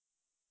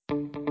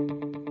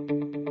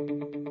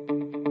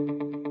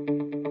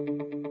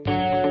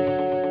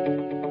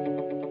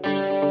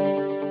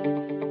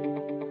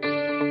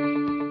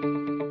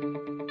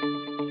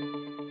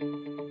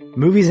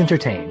Movies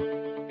entertain.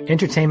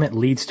 Entertainment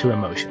leads to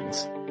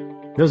emotions.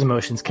 Those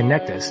emotions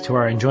connect us to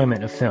our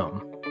enjoyment of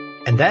film.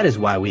 And that is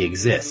why we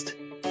exist,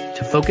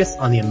 to focus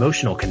on the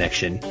emotional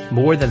connection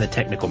more than the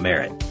technical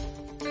merit.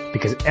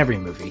 Because every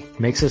movie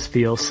makes us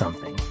feel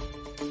something.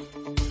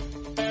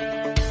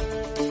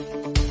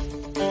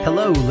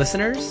 Hello,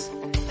 listeners.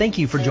 Thank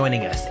you for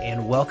joining us,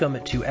 and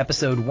welcome to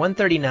episode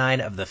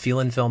 139 of the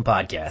Feelin' Film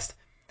Podcast.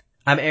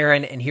 I'm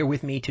Aaron, and here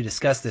with me to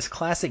discuss this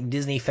classic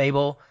Disney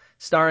fable,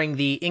 starring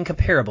the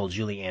incomparable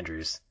Julie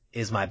Andrews,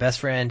 is my best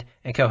friend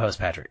and co-host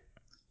Patrick.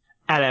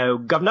 Hello,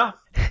 Governor.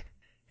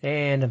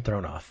 And I'm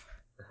thrown off.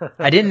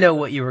 I didn't know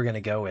what you were going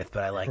to go with,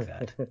 but I like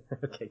that.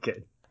 Okay,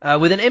 good.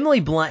 With an Emily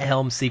Blunt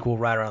Helm sequel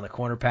right around the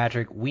corner,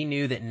 Patrick, we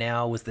knew that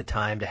now was the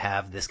time to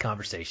have this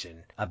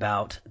conversation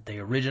about the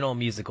original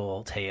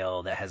musical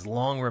tale that has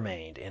long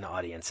remained in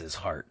audiences'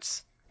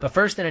 hearts. But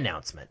first, an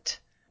announcement.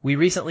 We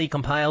recently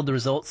compiled the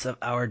results of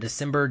our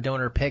December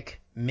donor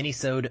pick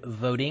minisode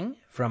voting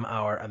from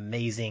our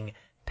amazing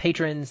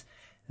patrons.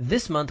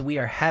 This month, we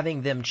are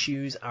having them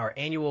choose our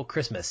annual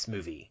Christmas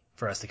movie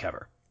for us to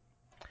cover.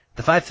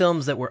 The 5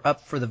 films that were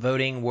up for the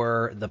voting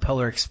were The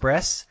Polar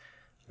Express,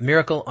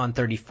 Miracle on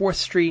 34th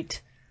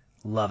Street,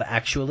 Love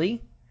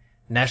Actually,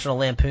 National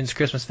Lampoon's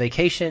Christmas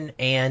Vacation,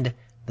 and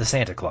The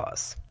Santa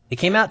Claus. It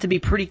came out to be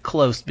pretty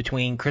close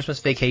between Christmas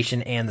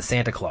Vacation and The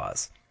Santa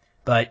Claus,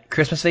 but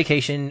Christmas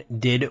Vacation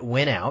did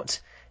win out,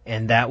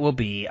 and that will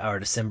be our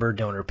December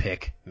donor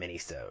pick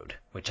minisode,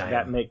 which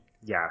that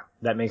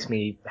makes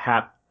me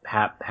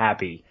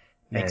happy.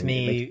 Makes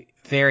me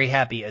very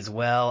happy as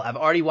well. I've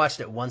already watched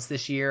it once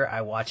this year.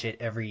 I watch it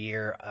every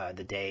year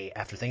the day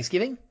after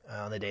Thanksgiving,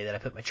 on the day that I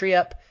put my tree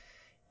up.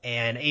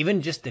 And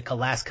even just the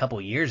last couple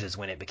years is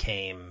when it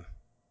became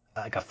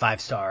like a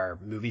 5-star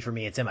movie for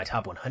me. It's in my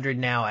top 100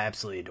 now. I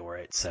absolutely adore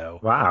it. So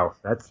wow,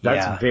 that's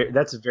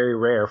very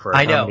rare for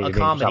a comedy. A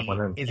comedy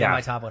is in my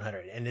top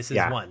 100, and this is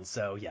one.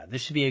 So yeah,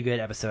 this should be a good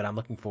episode. I'm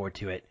looking forward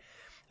to it.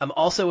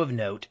 Also of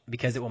note,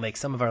 because it will make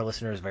some of our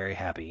listeners very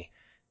happy,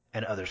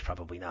 and others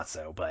probably not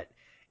so, but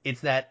it's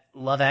that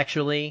Love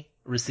Actually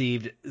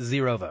received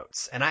 0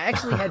 votes. And I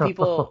actually had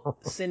people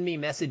send me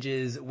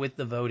messages with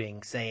the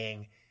voting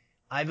saying,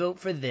 I vote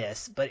for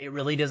this, but it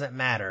really doesn't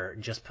matter.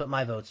 Just put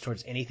my votes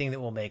towards anything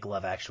that will make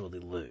Love Actually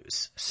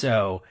lose.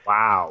 So,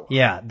 wow.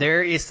 Yeah,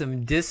 there is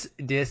some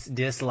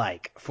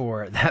dislike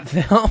for that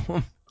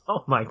film.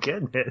 Oh my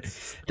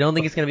goodness. Don't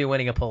think it's going to be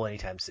winning a poll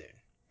anytime soon.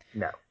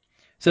 No.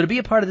 So to be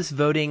a part of this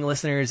voting,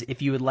 listeners,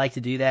 if you would like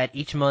to do that,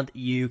 each month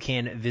you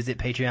can visit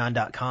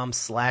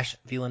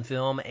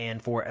patreon.com/feelinfilm,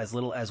 and for as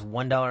little as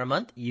 $1 a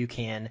month, you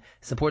can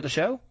support the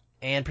show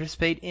and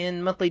participate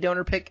in monthly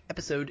donor pick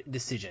episode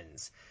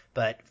decisions.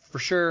 But for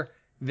sure,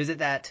 visit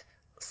that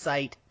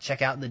site,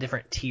 check out the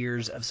different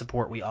tiers of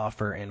support we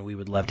offer, and we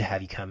would love to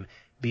have you come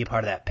be a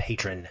part of that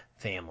patron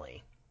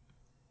family.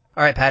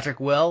 All right, Patrick,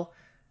 well,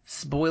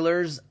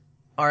 spoilers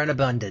are in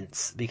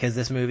abundance because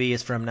this movie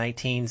is from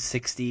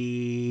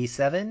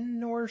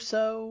 1967 or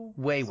so.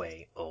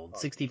 Way old.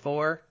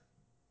 64?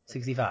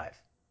 65? I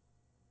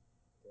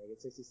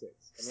get 66.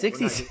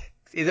 66?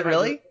 Is it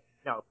really?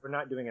 No, we're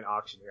not doing an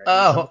auction here.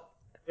 Oh.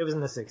 It was in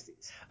the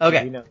 60s. Okay.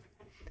 So, you know,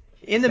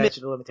 in the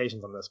statute of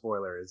limitations on the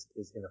spoiler is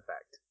in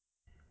effect.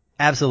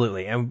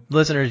 Absolutely. And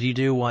listeners, you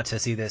do want to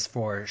see this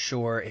for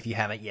sure. If you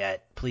haven't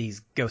yet,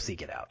 please go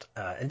seek it out.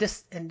 And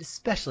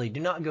especially do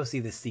not go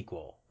see the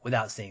sequel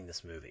without seeing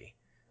this movie.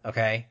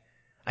 Okay?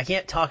 I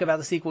can't talk about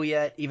the sequel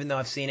yet, even though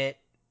I've seen it.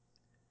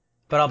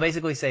 But I'll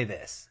basically say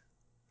this.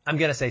 I'm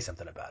going to say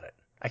something about it.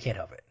 I can't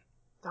help it.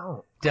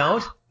 Don't?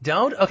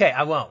 Okay,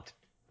 I won't.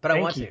 But I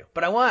want to.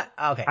 But I want...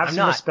 Okay, Have I'm some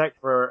not. respect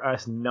for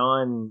us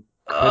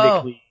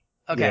non-critically,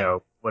 okay.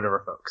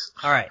 Whatever folks.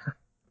 All right.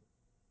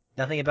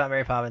 Nothing about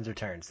Mary Poppins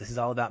Returns. This is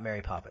all about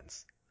Mary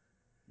Poppins.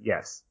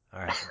 Yes.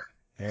 All right.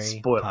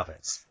 Mary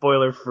Poppins.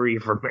 Spoiler free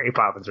for Mary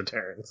Poppins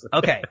Returns.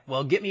 Okay,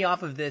 well, get me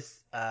off of this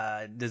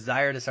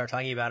desire to start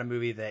talking about a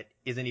movie that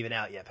isn't even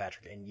out yet,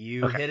 Patrick. And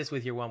you hit us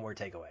with your one-word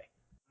takeaway.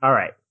 All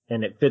right,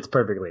 and it fits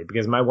perfectly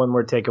because my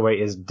one-word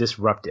takeaway is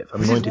disruptive.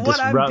 I'm going to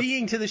disrupt. I'm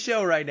being to the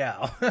show right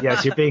now.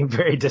 Yes, you're being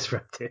very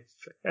disruptive.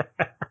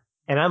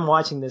 And I'm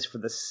watching this for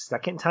the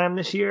second time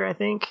this year, I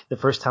think. The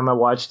first time I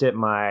watched it,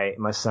 my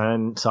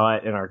son saw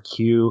it in our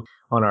queue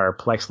on our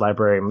Plex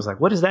library and was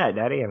like, "What is that,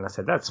 Daddy?" And I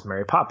said, "That's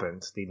Mary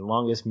Poppins, the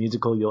longest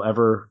musical you'll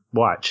ever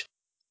watch."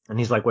 And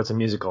he's like, "What's a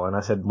musical?" And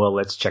I said, "Well,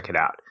 let's check it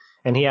out."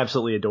 And he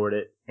absolutely adored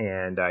it.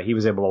 And he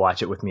was able to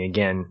watch it with me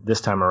again this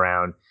time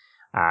around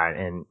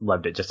and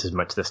loved it just as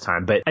much this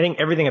time. But I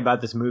think everything about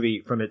this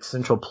movie, from its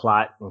central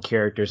plot and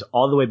characters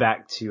all the way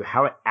back to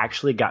how it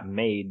actually got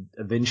made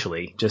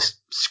eventually, just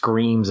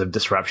screams of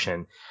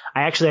disruption.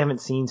 I actually haven't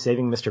seen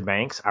Saving Mr.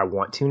 Banks. I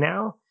want to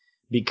now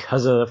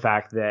because of the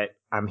fact that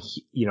I'm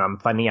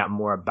finding out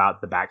more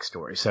about the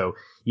backstory. So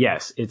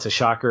yes, it's a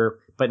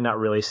shocker, but not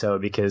really so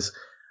because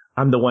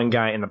I'm the one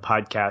guy in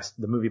the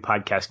movie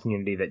podcast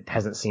community that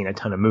hasn't seen a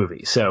ton of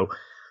movies. So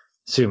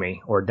sue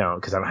me or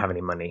don't because I don't have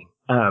any money.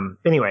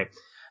 Anyway,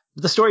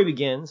 the story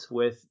begins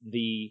with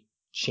the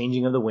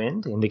changing of the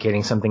wind,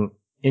 indicating something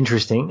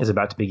interesting is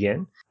about to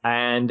begin.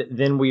 And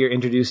then we are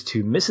introduced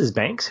to Mrs.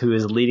 Banks, who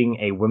is leading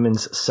a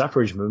women's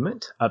suffrage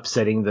movement,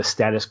 upsetting the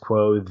status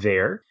quo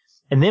there.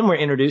 And then we're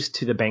introduced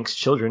to the Banks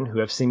children, who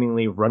have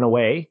seemingly run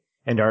away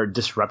and are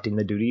disrupting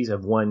the duties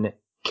of one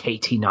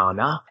Katie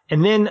Nana.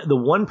 And then the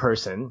one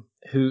person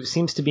who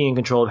seems to be in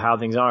control of how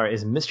things are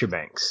is Mr.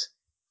 Banks.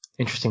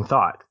 Interesting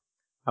thought.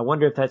 I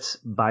wonder if that's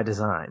by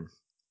design.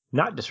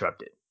 Not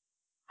disrupted.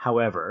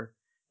 However,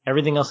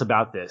 everything else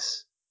about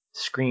this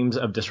screams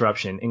of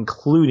disruption,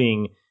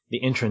 including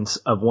the entrance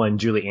of one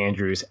Julie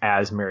Andrews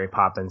as Mary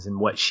Poppins and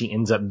what she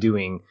ends up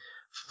doing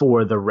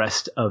for the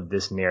rest of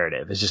this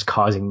narrative. It's just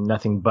causing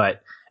nothing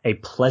but a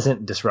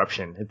pleasant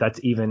disruption, if that's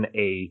even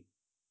a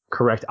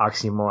correct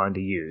oxymoron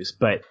to use.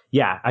 But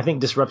yeah, I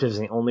think disruptive is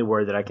the only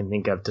word that I can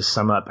think of to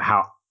sum up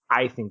how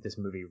I think this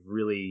movie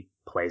really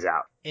plays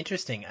out.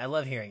 Interesting. I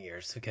love hearing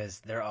yours because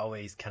they're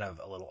always kind of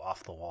a little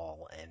off the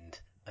wall and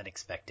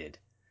unexpected.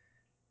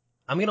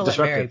 I'm gonna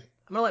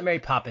let Mary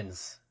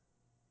Poppins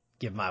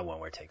give my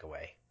one-word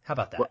takeaway. How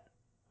about that? Well,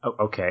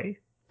 oh, okay.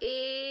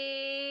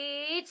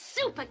 It's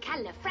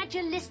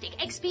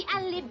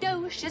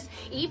supercalifragilisticexpialidocious,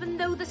 even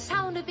though the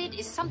sound of it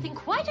is something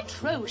quite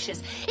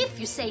atrocious. If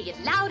you say it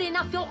loud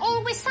enough, you'll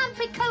always sound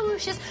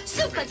precocious.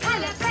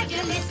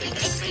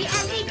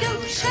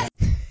 Supercalifragilisticexpialidocious.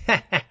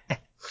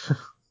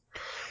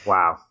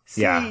 Wow.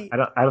 See, yeah.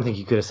 I don't think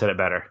you could have said it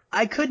better.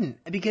 I couldn't,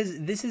 because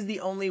this is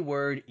the only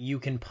word you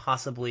can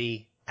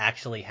possibly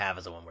actually have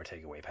as a one-word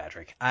takeaway,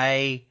 Patrick.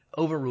 I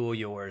overrule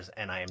yours,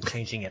 and I am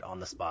changing it on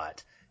the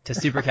spot to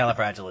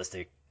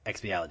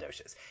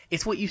supercalifragilisticexpialidocious.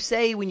 It's what you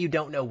say when you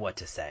don't know what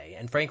to say,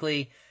 and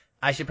frankly,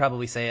 I should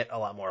probably say it a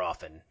lot more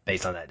often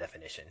based on that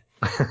definition.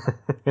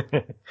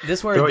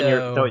 This word, throw it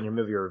in your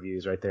movie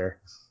reviews right there.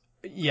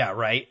 Yeah,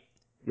 right?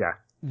 Yeah.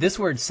 This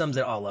word sums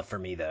it all up for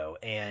me, though,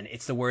 and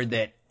it's the word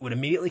that would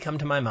immediately come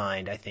to my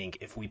mind, I think,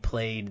 if we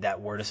played that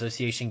word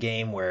association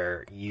game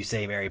where you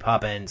say Mary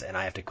Poppins and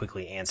I have to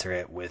quickly answer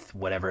it with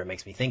whatever it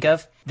makes me think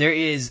of. There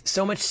is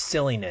so much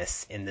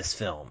silliness in this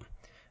film,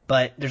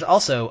 but there's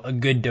also a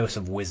good dose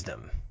of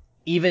wisdom,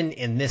 even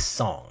in this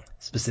song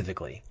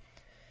specifically.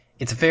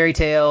 It's a fairy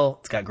tale,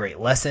 it's got great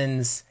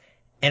lessons,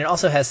 and it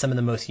also has some of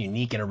the most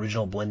unique and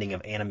original blending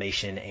of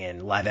animation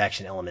and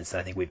live-action elements that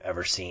I think we've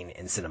ever seen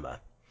in cinema.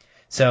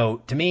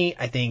 So, to me,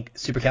 I think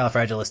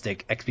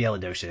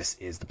supercalifragilisticexpialidocious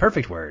is the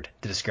perfect word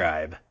to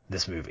describe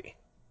this movie.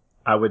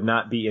 I would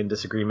not be in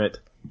disagreement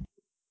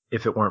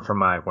if it weren't for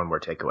my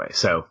one-word takeaway.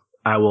 So,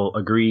 I will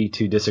agree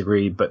to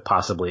disagree, but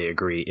possibly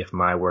agree if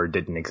my word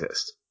didn't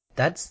exist.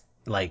 That's,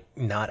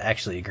 not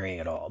actually agreeing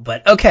at all,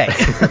 but okay.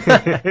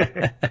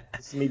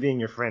 It's me being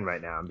your friend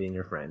right now. I'm being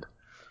your friend.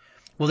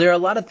 Well, there are a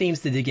lot of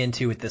themes to dig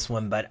into with this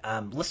one, but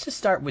let's just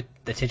start with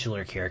the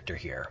titular character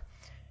here.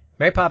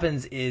 Mary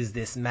Poppins is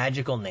this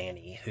magical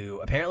nanny who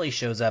apparently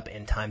shows up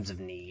in times of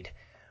need.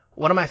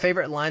 One of my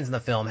favorite lines in the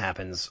film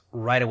happens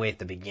right away at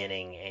the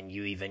beginning, and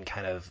you even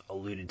kind of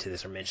alluded to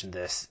this or mentioned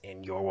this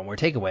in your one-word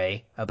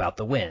takeaway about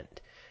the wind.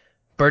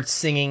 Bert's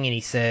singing, and he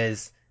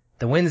says,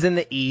 "The wind's in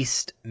the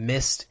east,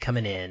 mist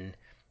coming in,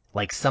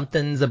 like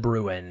something's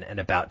a-brewin' and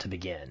about to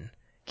begin.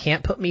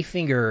 Can't put me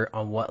finger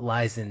on what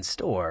lies in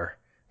store,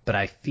 but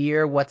I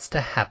fear what's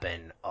to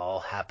happen all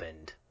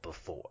happened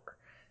before."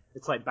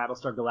 It's like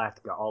Battlestar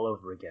Galactica all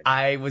over again.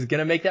 I was going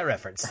to make that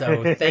reference,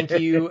 so thank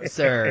you,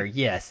 sir.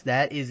 Yes,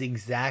 that is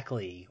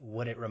exactly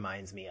what it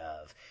reminds me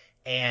of.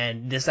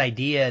 And this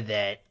idea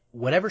that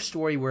whatever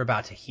story we're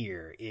about to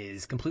hear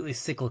is completely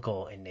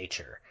cyclical in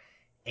nature,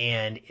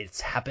 and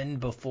it's happened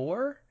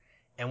before,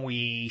 and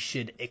we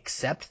should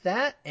accept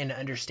that and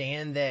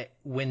understand that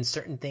when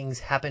certain things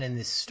happen in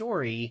this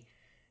story,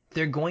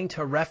 they're going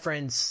to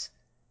reference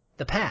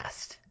the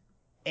past.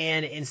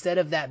 And instead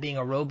of that being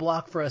a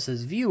roadblock for us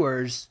as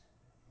viewers,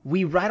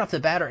 we right off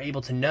the bat are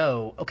able to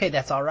know, okay,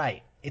 that's all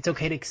right. It's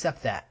okay to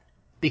accept that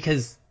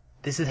because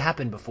this has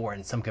happened before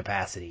in some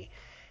capacity.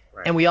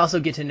 Right. And we also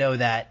get to know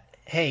that,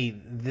 hey,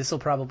 this will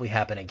probably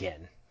happen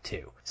again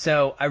too.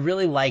 So I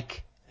really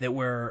like that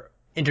we're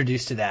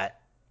introduced to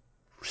that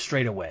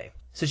straight away.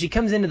 So she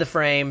comes into the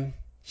frame.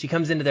 She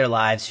comes into their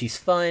lives. She's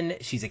fun.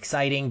 She's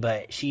exciting,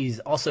 but she's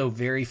also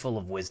very full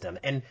of wisdom.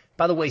 And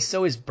by the way,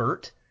 so is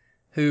Bert,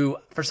 who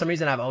for some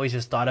reason I've always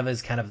just thought of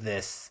as kind of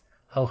this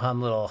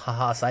ho-hum little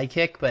haha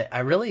sidekick, but I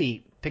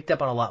really picked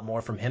up on a lot more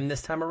from him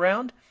this time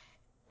around.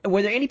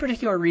 Were there any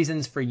particular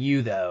reasons for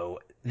you, though,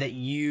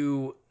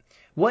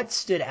 what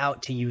stood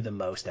out to you the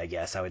most, I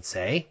guess I would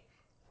say,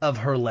 of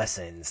her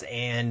lessons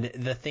and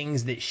the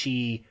things that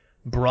she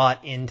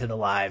brought into the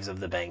lives of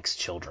the Banks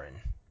children?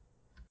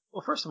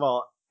 Well, first of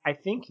all, I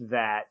think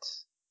that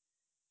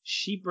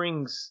she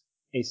brings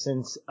a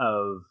sense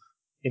of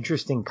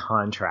interesting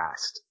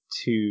contrast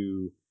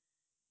to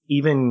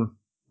even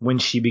when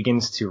she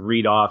begins to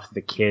read off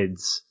the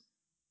kids'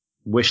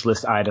 wish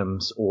list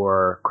items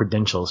or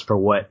credentials for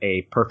what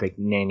a perfect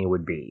nanny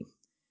would be.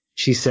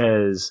 She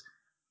says,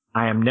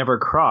 "I am never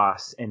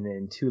cross," and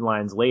then 2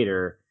 lines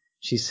later,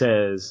 she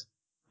says,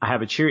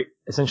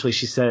 essentially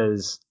she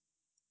says,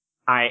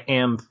 "I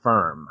am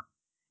firm."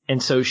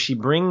 And so she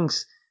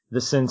brings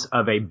the sense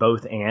of a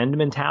both and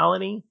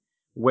mentality,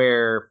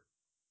 where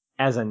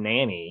as a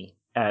nanny,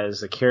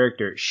 as a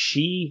character,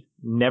 she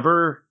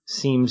never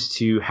seems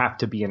to have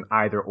to be an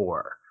either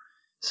or.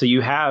 So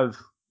you have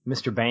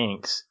Mr.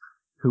 Banks,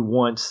 who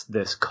wants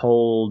this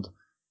cold,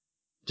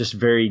 just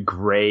very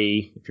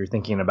gray, if you're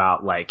thinking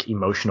about like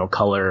emotional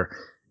color,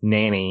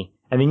 nanny.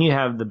 And then you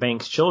have the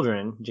Banks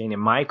children, Jane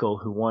and Michael,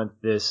 who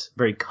want this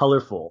very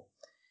colorful.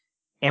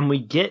 And we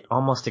get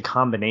almost a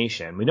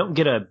combination.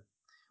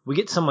 We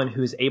get someone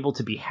who is able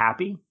to be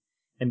happy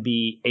and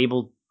be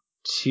able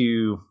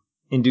to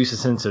induce a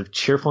sense of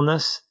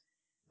cheerfulness,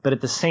 but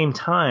at the same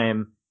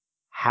time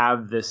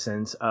have this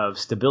sense of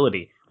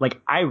stability.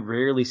 Like, I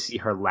rarely see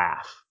her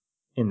laugh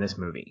in this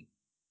movie.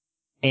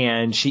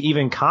 And she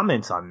even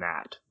comments on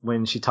that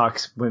when she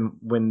talks,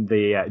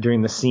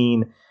 during the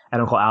scene at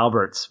Uncle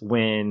Albert's,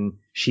 when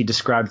she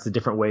describes the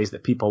different ways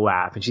that people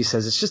laugh. And she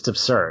says it's just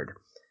absurd.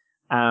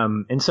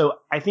 And so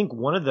I think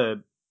one of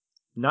the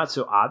not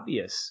so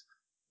obvious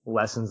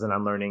lessons that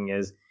I'm learning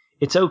is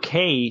it's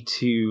okay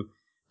to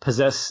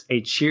possess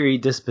a cheery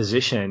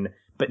disposition,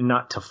 but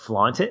not to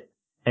flaunt it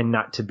and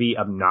not to be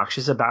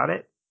obnoxious about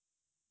it.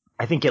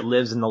 I think it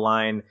lives in the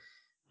line,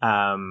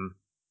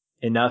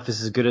 enough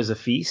is as good as a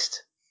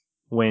feast,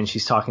 when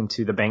she's talking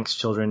to the Banks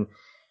children.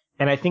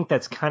 And I think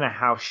that's kind of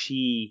how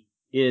she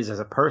is as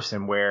a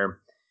person, where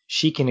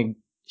she can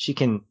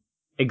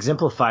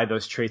exemplify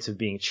those traits of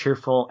being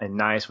cheerful and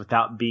nice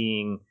without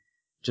being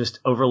just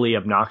overly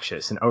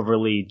obnoxious and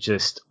overly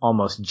just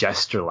almost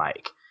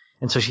jester-like.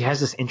 And so she has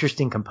this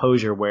interesting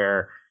composure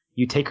where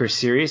you take her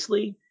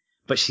seriously,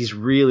 but she's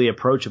really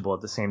approachable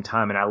at the same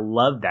time. And I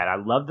love that. I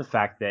love the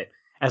fact that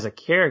as a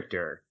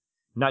character,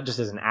 not just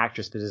as an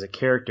actress, but as a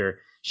character,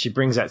 she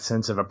brings that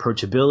sense of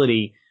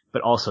approachability,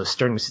 but also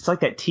sternness. It's like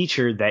that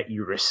teacher that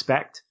you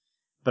respect,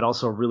 but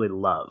also really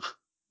love.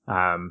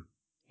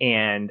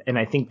 And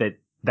I think that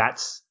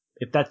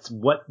if that's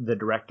what the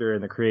director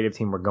and the creative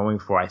team were going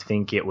for, I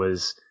think it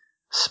was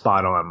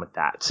spot on with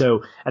that.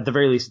 So at the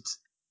very least,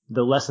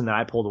 the lesson that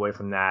I pulled away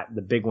from that,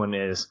 the big one,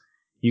 is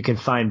you can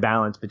find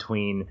balance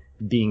between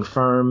being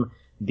firm,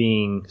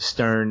 being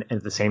stern, and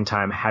at the same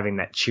time having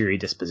that cheery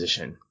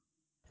disposition.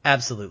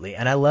 Absolutely.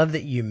 And I love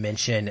that you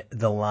mentioned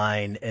the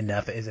line,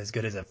 enough is as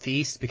good as a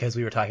feast, because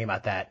we were talking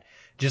about that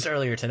just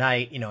earlier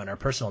tonight, in our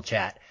personal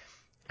chat.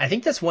 I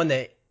think that's one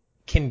that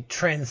can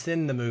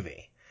transcend the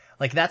movie.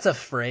 Like, that's a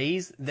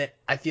phrase that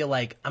I feel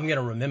like I'm going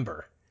to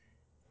remember,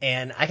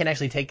 and I can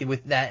actually take it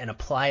with that and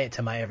apply it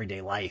to my everyday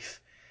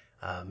life.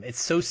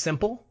 It's so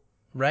simple,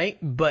 right?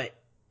 But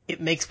it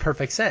makes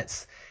perfect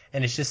sense.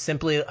 And it's just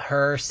simply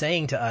her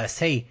saying to us,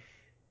 hey,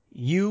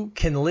 you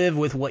can live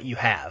with what you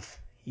have.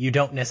 You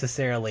don't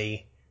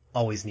necessarily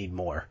always need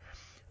more.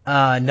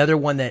 Another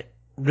one that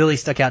really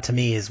stuck out to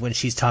me is when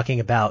she's talking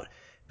about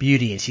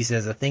beauty, and she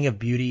says a thing of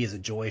beauty is a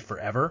joy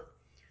forever.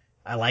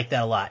 I like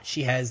that a lot.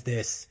 She has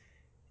this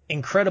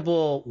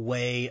incredible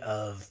way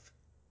of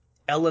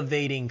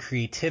elevating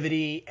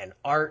creativity and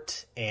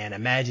art and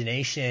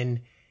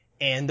imagination,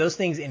 and those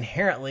things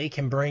inherently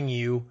can bring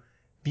you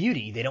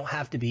beauty. They don't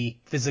have to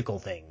be physical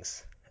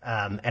things.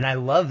 And I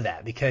love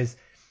that, because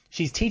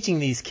she's teaching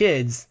these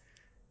kids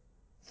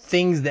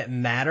things that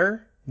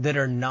matter, that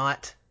are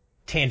not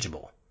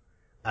tangible,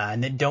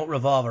 and that don't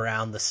revolve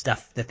around the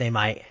stuff that they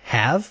might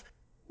have.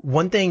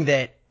 One thing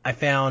that I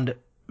found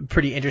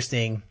pretty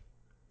interesting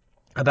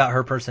about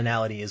her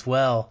personality as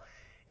well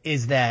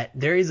is that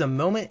there is a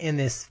moment in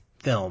this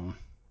film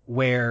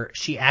where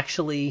she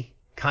actually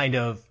kind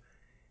of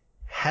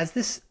has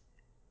this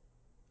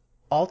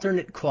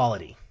alternate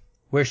quality,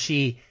 where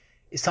she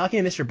is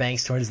talking to Mr.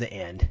 Banks towards the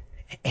end,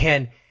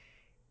 and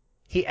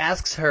he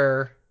asks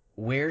her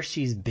where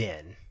she's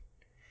been,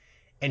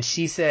 and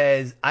she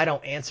says, I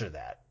don't answer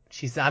that.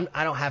 She says,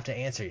 I don't have to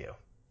answer you.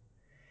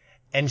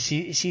 And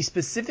she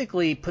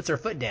specifically puts her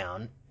foot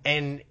down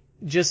and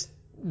just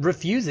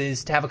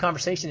refuses to have a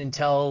conversation and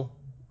tell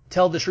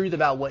the truth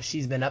about what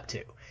she's been up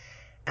to.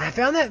 And I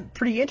found that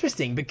pretty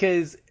interesting,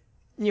 because,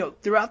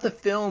 throughout the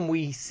film,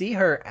 we see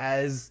her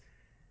as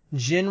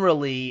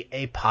generally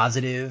a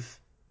positive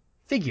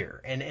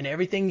figure, and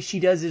everything she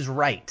does is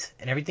right,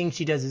 and everything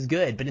she does is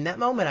good. But in that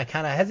moment, I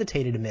kind of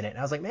hesitated a minute, and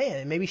I was like,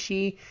 man, maybe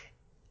she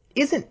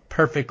isn't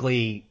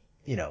perfectly,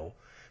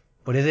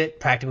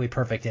 practically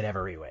perfect in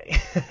every way.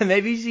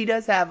 Maybe she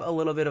does have a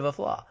little bit of a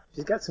flaw.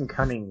 She's got some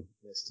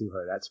cunningness to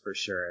her, that's for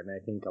sure. And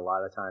I think a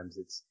lot of times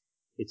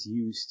it's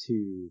used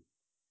to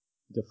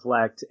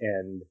deflect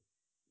and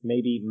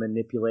maybe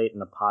manipulate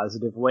in a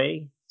positive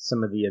way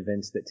some of the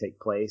events that take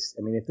place.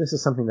 I mean, if this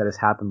is something that has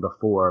happened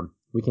before,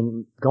 we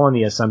can go on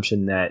the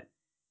assumption that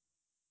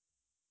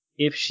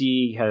if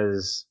she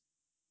has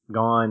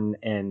gone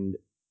and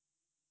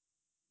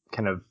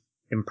kind of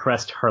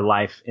impressed her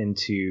life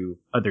into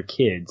other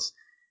kids,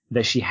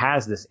 that she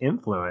has this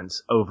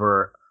influence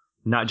over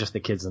not just the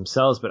kids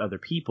themselves, but other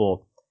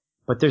people.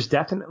 But there's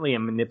definitely a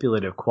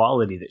manipulative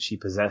quality that she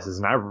possesses.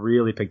 And I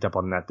really picked up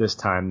on that this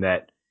time,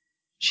 that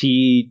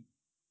she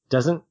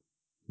doesn't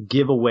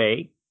give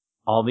away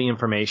all the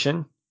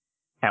information.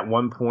 At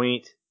one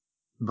point,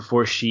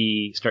 before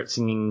she starts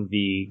singing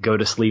the go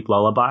to sleep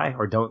lullaby,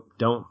 or don't,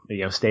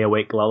 stay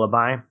awake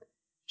lullaby,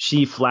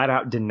 she flat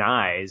out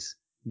denies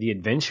the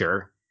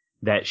adventure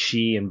that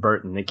she and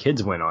Bert and the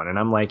kids went on. And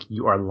I'm like,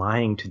 you are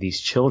lying to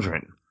these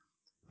children.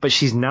 But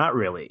she's not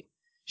really.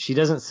 She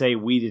doesn't say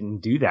we didn't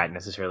do that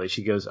necessarily.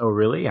 She goes, oh,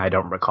 really? I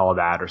don't recall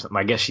that or something.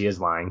 I guess she is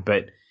lying,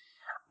 but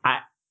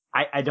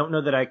I don't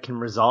know that I can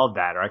resolve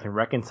that, or I can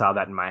reconcile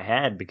that in my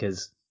head,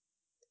 because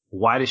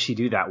why does she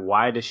do that?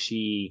 Why does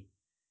she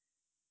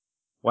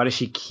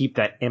keep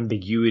that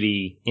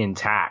ambiguity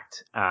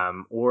intact?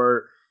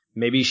 Or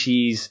maybe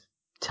she's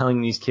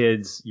telling these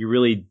kids, you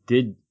really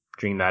did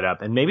dream that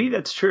up. And maybe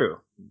that's true.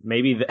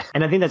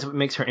 And I think that's what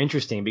makes her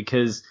interesting,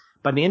 because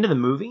by the end of the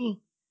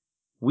movie,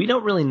 we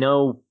don't really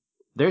know.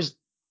 There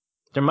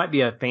might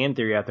be a fan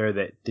theory out there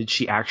that did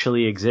she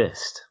actually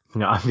exist?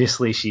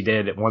 Obviously she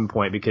did at one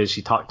point, because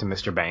she talked to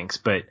Mr. Banks,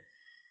 but,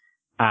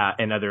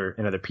 and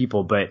other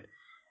people, but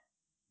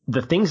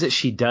the things that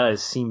she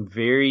does seem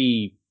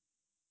very,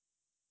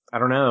 I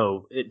don't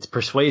know, it's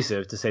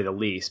persuasive to say the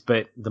least,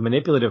 but the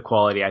manipulative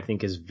quality I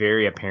think is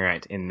very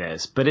apparent in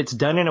this, but it's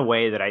done in a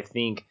way that I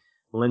think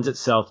lends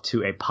itself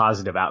to a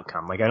positive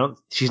outcome. Like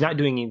she's not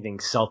doing anything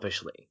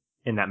selfishly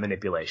in that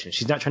manipulation.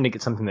 She's not trying to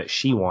get something that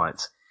she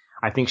wants.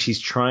 I think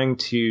she's got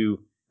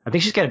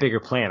a bigger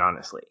plan,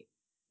 honestly.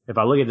 If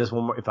I look at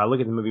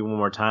the movie one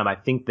more time, I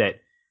think that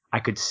I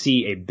could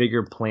see a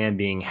bigger plan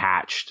being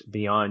hatched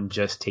beyond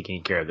just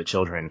taking care of the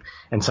children,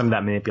 and some of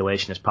that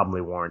manipulation is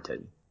probably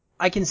warranted.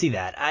 I can see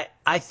that.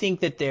 I think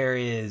that there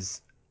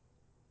is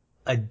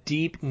a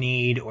deep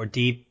need, or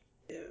deep,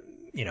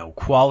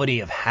 quality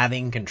of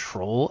having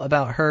control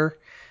about her,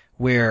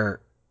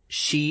 where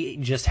she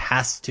just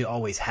has to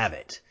always have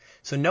it.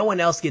 So no one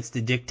else gets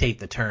to dictate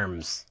the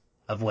terms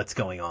of what's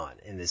going on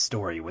in this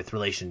story with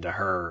relation to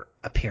her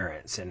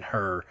appearance and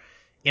her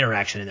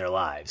interaction in their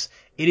lives.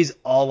 It is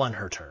all on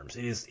her terms.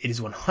 It is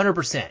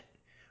 100%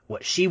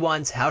 what she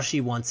wants, how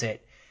she wants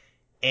it.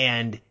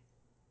 And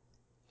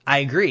I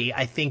agree.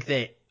 I think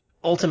that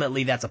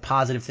ultimately that's a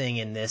positive thing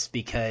in this,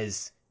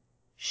 because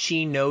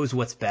she knows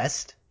what's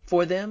best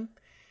for them.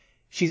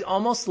 She's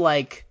almost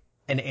like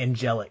an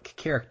angelic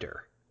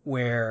character,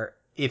 where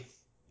if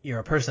you're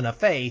a person of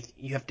faith,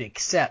 you have to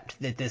accept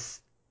that this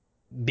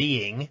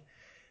being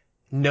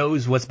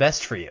knows what's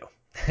best for you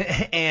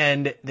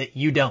and that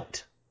you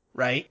don't,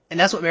 right? And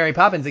that's what Mary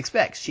Poppins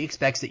expects. She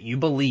expects that you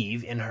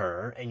believe in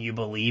her, and you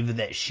believe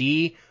that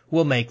she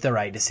will make the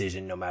right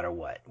decision no matter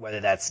what, whether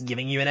that's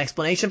giving you an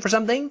explanation for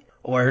something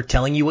or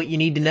telling you what you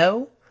need to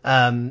know,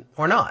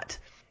 or not.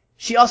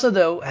 She also,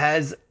 though,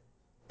 has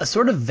a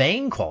sort of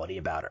vain quality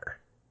about her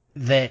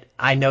that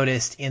I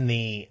noticed in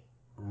the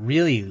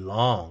really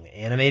long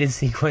animated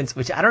sequence,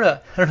 which I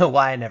don't know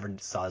why I never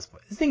saw this.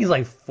 This thing is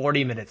like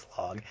 40 minutes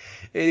long.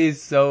 It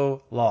is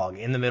so long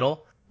in the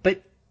middle.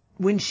 But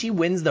when she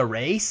wins the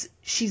race,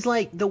 she's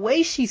like, the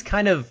way she's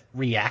kind of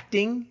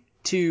reacting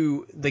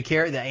to the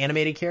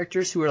animated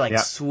characters who are like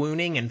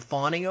swooning and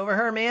fawning over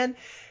her, man.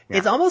 Yeah.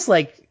 It's almost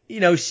like,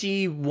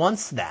 she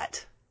wants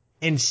that.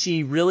 And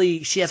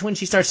that's when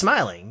she starts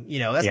smiling.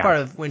 That's part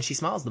of when she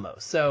smiles the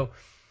most. So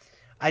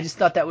I just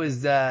thought that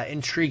was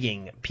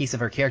intriguing piece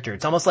of her character.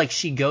 It's almost like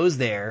she goes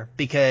there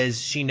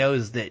because she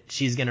knows that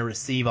she's going to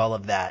receive all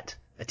of that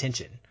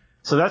attention.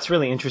 So that's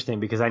really interesting,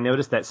 because I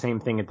noticed that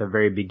same thing at the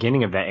very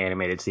beginning of that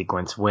animated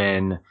sequence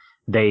when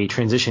they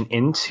transition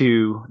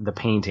into the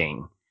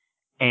painting,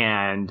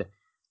 and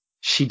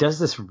she does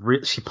this.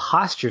 She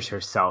postures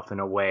herself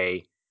in a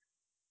way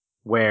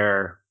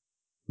where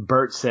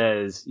Bert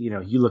says,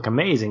 you look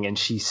amazing, and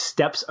she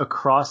steps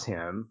across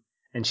him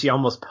and she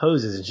almost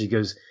poses, and she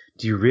goes,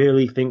 do you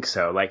really think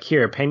so? Like,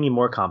 here, pay me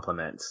more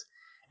compliments.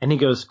 And he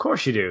goes, of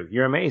course you do.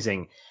 You're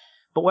amazing.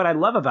 But what I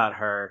love about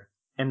her,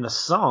 and the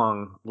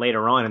song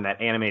later on in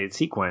that animated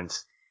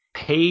sequence,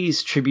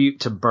 pays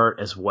tribute to Bert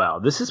as well.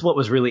 This is what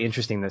was really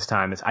interesting this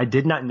time, is I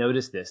did not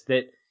notice this,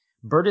 that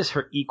Bert is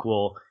her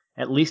equal,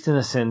 at least in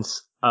a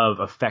sense of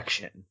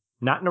affection.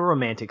 Not in a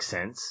romantic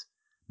sense,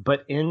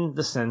 but in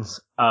the sense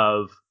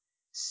of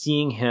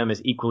seeing him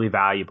as equally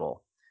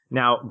valuable.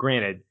 Now,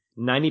 granted,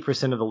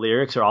 90% of the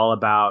lyrics are all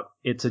about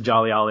it's a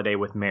jolly holiday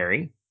with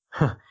Mary.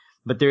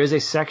 But there is a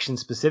section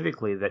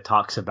specifically that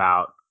talks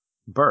about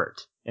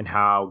Bert and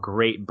how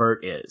great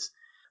Bert is.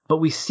 But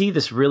we see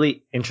this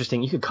really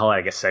interesting, you could call it,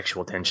 I guess,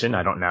 sexual tension.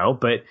 I don't know.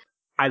 But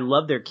I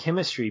love their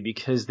chemistry,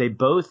 because they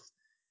both,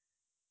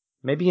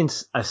 maybe in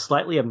a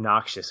slightly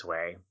obnoxious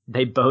way,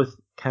 they both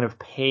kind of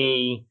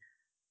pay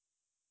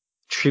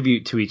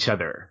tribute to each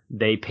other.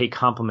 They pay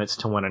compliments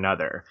to one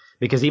another,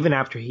 because even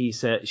after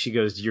she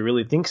goes, do you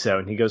really think so?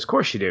 And he goes, of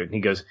course you do.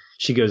 And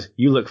she goes,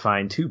 you look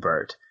fine too,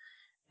 Bert.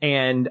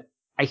 And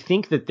I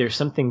think that there's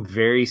something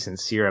very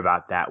sincere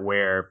about that,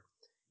 where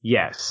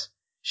yes,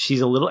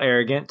 she's a little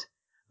arrogant,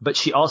 but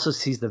she also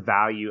sees the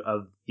value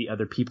of the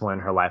other people in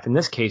her life. In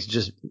this case,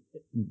 just,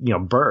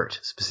 Bert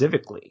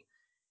specifically.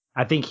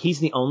 I think he's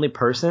the only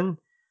person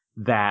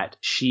that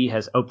she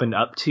has opened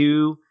up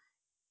to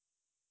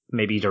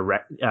maybe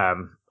direct,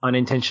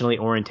 unintentionally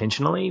or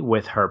intentionally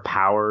with her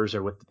powers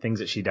or with the things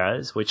that she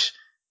does, which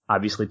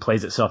obviously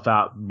plays itself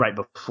out right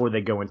before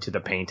they go into the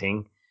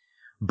painting.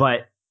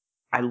 But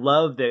I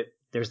love that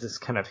there's this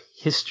kind of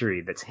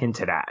history that's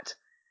hinted at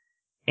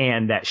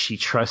and that she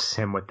trusts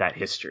him with that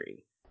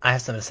history. I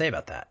have something to say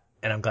about that,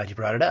 and I'm glad you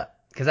brought it up.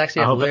 Because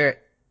actually, I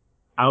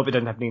hope it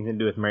doesn't have anything to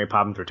do with Mary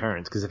Poppins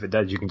Returns, because if it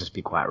does, you can just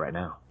be quiet right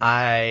now.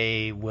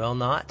 I will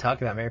not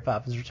talk about Mary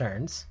Poppins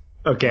Returns.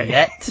 Okay.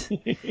 Yet.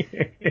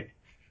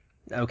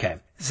 Okay.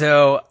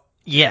 So,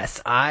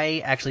 yes,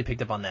 I actually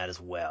picked up on that as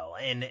well.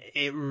 And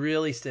it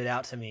really stood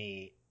out to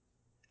me,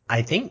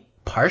 I think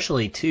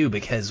partially too,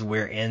 because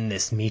we're in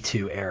this Me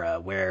Too era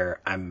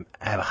where I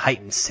have a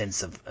heightened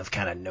sense of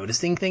kind of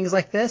noticing things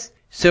like this.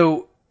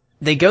 So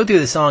they go through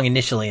the song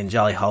initially in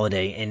Jolly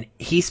Holiday, and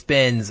he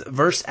spends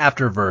verse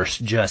after verse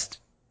just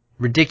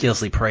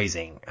ridiculously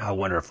praising how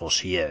wonderful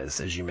she is,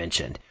 as you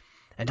mentioned,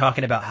 and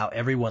talking about how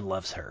everyone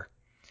loves her.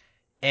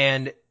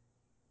 And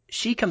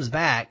she comes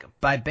back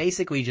by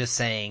basically just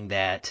saying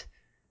that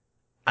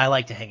I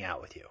like to hang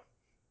out with you,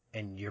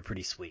 and you're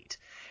pretty sweet.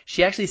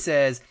 She actually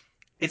says,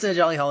 "It's a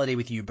jolly holiday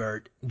with you,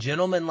 Bert.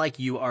 Gentlemen like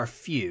you are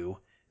few,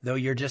 though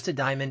you're just a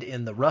diamond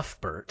in the rough,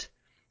 Bert.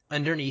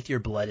 Underneath your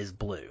blood is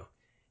blue.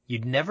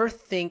 You'd never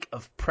think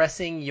of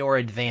pressing your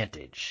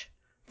advantage.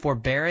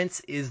 Forbearance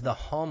is the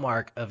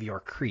hallmark of your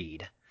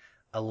creed.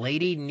 A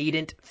lady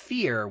needn't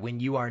fear when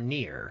you are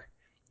near.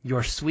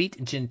 Your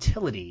sweet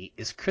gentility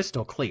is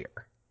crystal clear.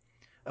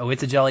 Oh,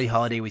 it's a jolly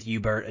holiday with you,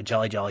 Bert. A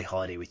jolly, jolly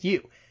holiday with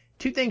you."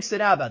 Two things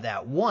stood out about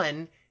that.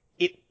 One,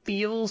 it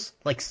feels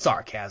like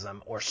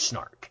sarcasm or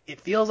snark.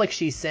 It feels like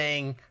she's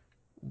saying,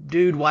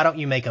 dude, why don't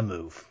you make a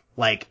move?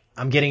 Like,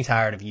 I'm getting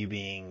tired of you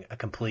being a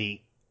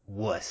complete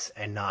wuss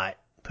and not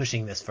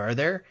pushing this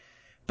further.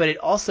 But it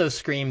also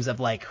screams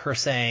of like her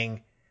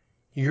saying,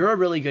 you're a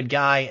really good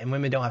guy and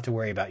women don't have to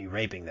worry about you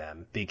raping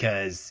them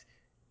because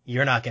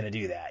you're not going to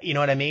do that. You know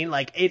what I mean?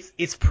 Like,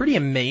 it's pretty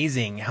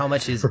amazing how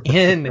much is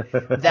in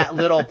that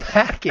little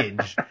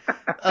package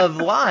of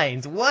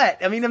lines.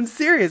 What? I mean, I'm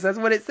serious. That's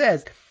what it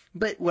says.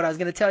 But what I was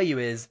going to tell you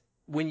is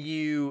when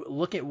you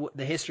look at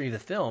the history of the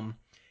film,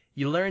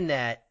 you learn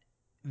that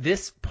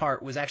this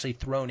part was actually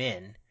thrown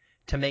in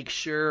to make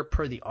sure,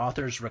 per the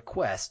author's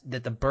request,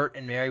 that the Bert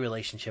and Mary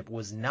relationship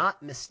was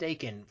not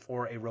mistaken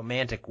for a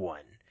romantic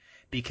one,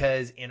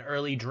 because in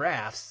early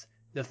drafts,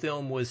 the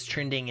film was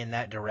trending in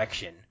that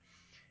direction.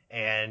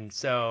 And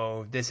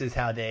so this is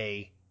how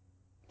they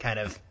kind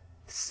of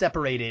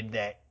separated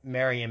that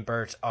Mary and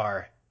Bert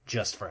are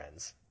just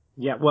friends.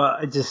 Yeah, well,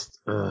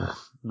 the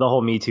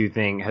whole Me Too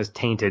thing has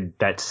tainted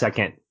that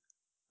second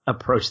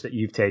approach that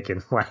you've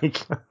taken. Like,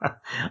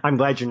 I'm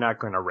glad you're not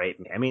going to rape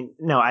me. I mean,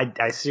 no,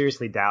 I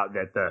seriously doubt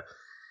that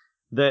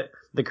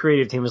the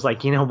creative team was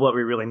like, you know what,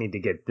 we really need to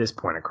get this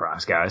point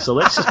across, guys. So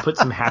let's just put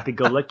some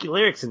happy-go-lucky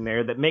lyrics in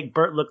there that make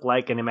Bert look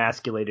like an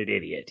emasculated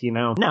idiot, you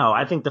know? No,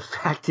 I think the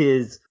fact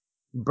is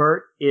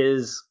Bert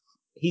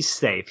he's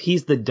safe.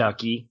 He's the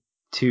ducky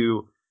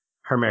to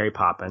her Mary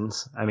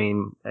Poppins. I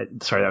mean,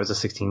 sorry, that was a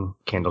 16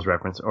 Candles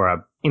reference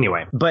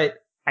anyway. But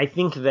I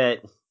think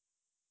that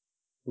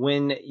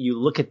when you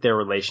look at their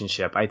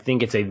relationship, I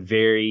think it's a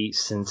very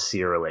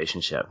sincere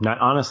relationship. Not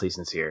honestly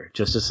sincere,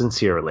 just a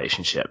sincere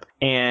relationship.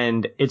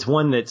 And it's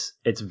one it's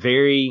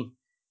very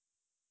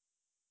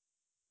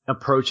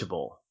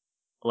approachable.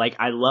 Like,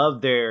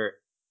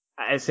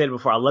 I said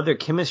before, I love their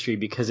chemistry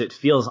because it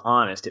feels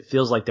honest. It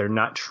feels like they're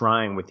not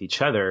trying with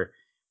each other.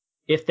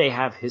 If they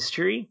have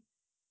history,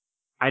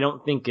 I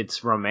don't think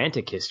it's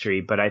romantic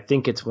history, but I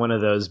think it's one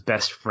of those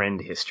best friend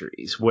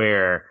histories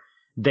where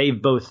they've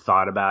both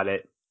thought about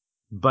it,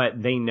 but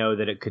they know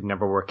that it could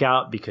never work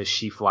out because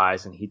she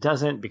flies and he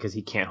doesn't, because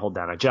he can't hold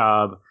down a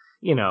job,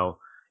 you know,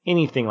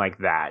 anything like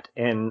that.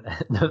 And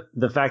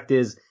the fact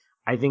is,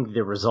 I think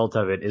the result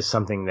of it is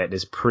something that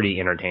is pretty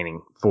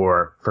entertaining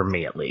for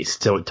me, at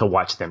least, to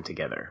watch them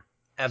together.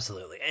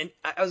 Absolutely. And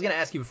I was going to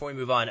ask you before we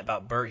move on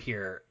about Bert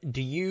here.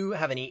 Do you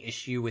have any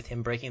issue with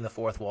him breaking the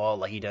fourth wall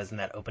like he does in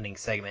that opening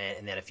segment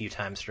and then a few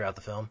times throughout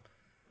the film?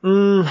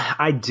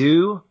 I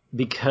do,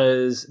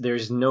 because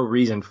there's no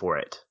reason for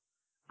it.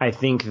 I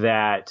think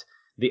that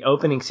the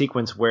opening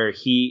sequence where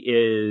he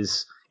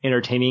is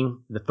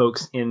entertaining the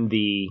folks in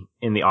the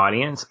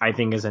audience, I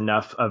think is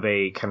enough of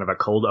a kind of a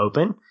cold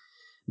open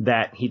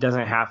that he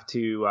doesn't have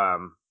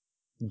to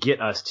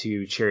get us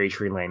to Cherry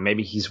Tree Lane.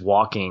 Maybe he's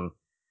walking,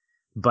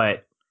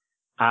 but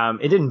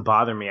it didn't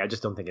bother me. I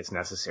just don't think it's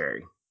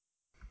necessary.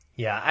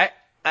 Yeah,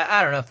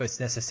 I don't know if it's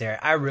necessary.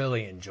 I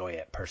really enjoy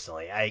it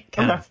personally. I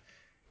kind of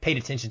paid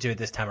attention to it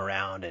this time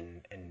around,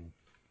 and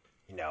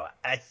you know,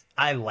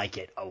 I like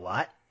it a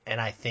lot, and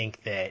I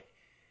think that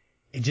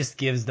it just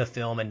gives the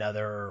film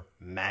another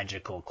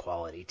magical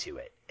quality to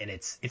it, and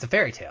it's a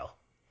fairy tale,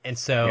 and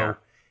so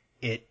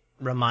it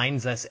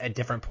reminds us at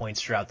different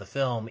points throughout the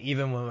film,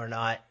 even when we're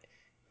not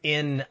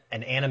in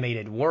an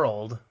animated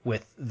world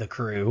with the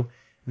crew,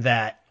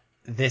 that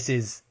this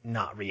is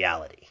not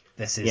reality.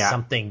 This is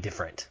something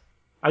different.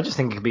 I just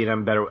think it could be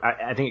done better.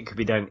 I think it could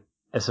be done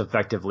as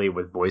effectively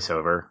with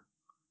voiceover.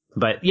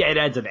 But yeah, it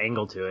adds an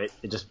angle to it.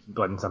 It just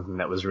wasn't something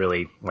that was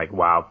really like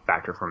wow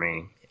factor for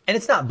me. And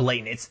it's not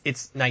blatant.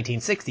 It's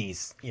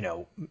 1960s,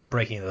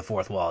 breaking into the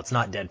fourth wall. It's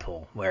not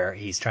Deadpool where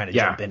he's trying to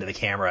jump into the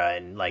camera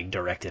and like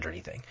direct it or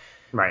anything.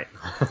 Right.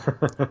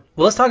 Well,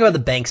 let's talk about the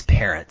Banks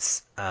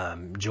parents,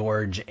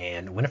 George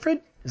and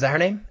Winifred. Is that her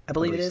name? I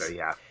believe it is. So,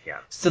 yeah.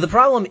 So the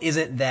problem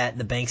isn't that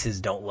the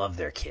Bankses don't love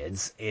their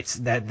kids. It's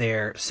that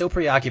they're so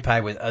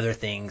preoccupied with other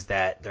things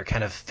that they're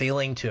kind of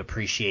failing to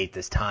appreciate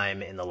this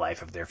time in the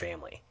life of their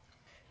family.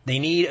 They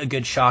need a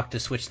good shock to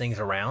switch things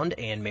around,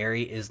 and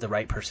Mary is the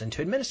right person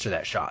to administer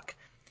that shock.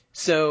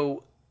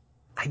 So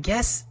I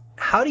guess,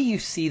 how do you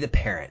see the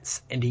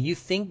parents? And do you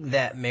think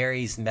that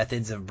Mary's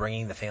methods of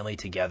bringing the family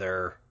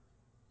together,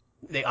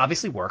 they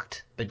obviously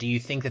worked, but do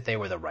you think that they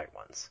were the right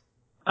ones?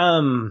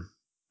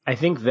 I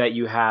think that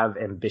you have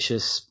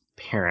ambitious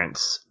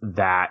parents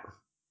that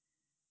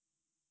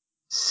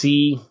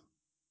see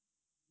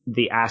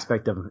the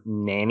aspect of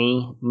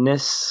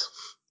nanniness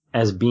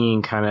as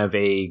being kind of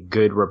a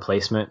good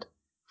replacement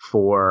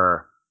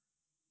for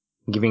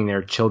giving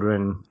their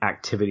children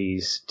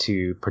activities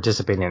to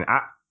participate in.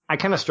 I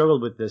kind of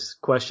struggled with this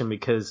question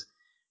because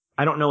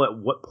I don't know at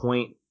what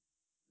point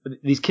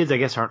these kids, I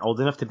guess, aren't old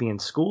enough to be in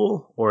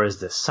school, or is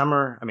this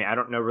summer? I mean, I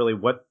don't know really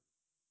what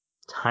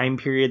time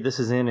period this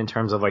is in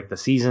terms of like the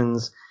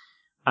seasons,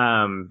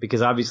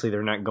 because obviously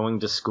they're not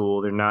going to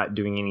school. They're not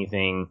doing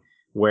anything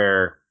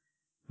where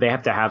they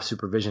have to have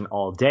supervision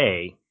all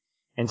day.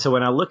 And so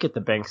when I look at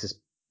the Banks'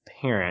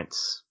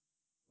 parents,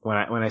 when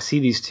I see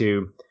these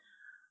two,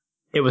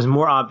 it was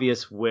more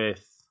obvious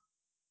with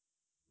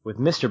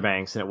Mr.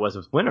 Banks than it was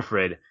with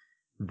Winifred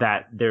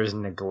that there's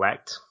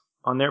neglect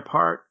on their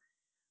part.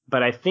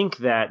 But I think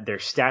that their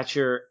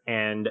stature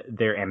and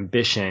their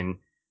ambition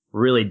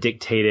really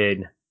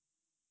dictated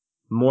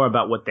more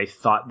about what they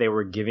thought they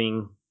were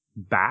giving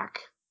back,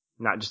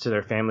 not just to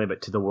their family,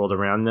 but to the world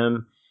around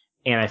them.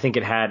 And I think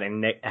it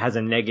has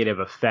a negative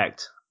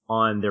effect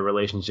on their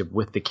relationship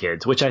with the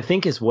kids, which I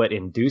think is what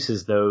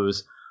induces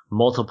those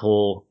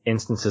multiple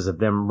instances of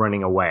them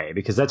running away,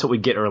 because that's what we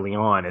get early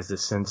on, is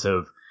this sense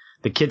of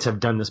the kids have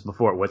done this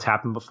before. What's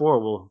happened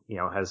before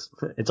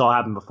it's all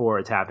happened before,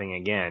 it's happening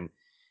again.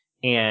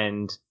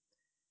 And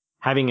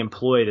having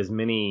employed as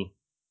many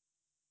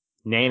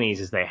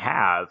nannies as they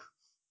have,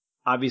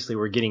 obviously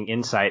we're getting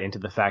insight into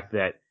the fact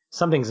that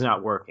something's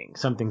not working.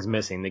 Something's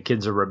missing. The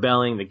kids are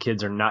rebelling. The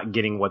kids are not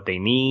getting what they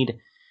need.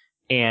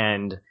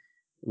 And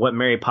what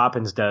Mary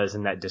Poppins does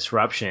in that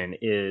disruption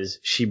is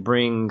she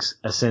brings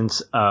a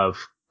sense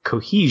of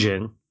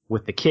cohesion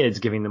with the kids,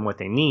 giving them what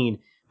they need,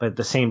 but at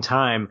the same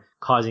time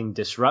causing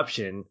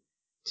disruption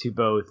to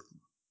both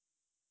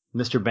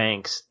Mr.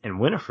 Banks and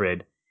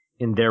Winifred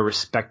in their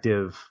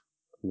respective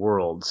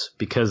worlds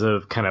because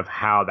of kind of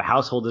how the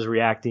household is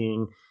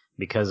reacting,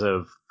 because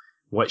of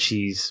what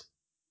she's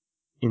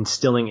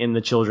instilling in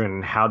the children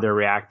and how they're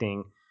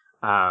reacting.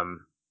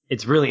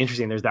 It's really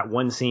interesting. There's that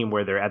one scene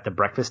where they're at the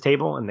breakfast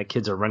table and the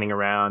kids are running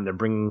around. They're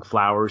bringing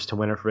flowers to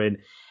Winifred,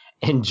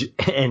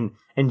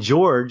 and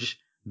George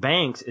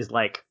Banks is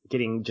like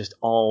getting just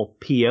all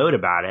PO'd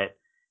about it.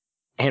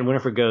 And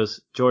Winifred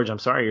goes, "George, I'm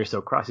sorry you're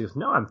so cross." He goes,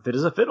 "No, I'm fit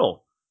as a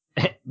fiddle."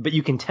 But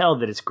you can tell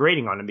that it's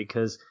grating on him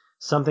because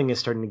something is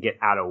starting to get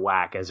out of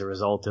whack as a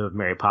result of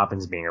Mary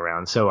Poppins being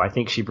around. So I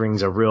think she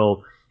brings a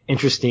real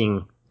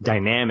interesting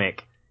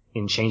dynamic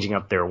in changing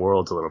up their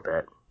worlds a little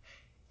bit.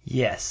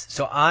 Yes.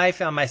 So I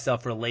found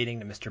myself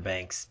relating to Mr.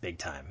 Banks big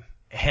time.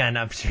 And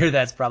I'm sure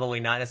that's probably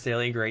not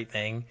necessarily a great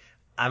thing.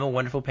 I'm a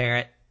wonderful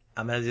parent.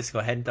 I'm going to just go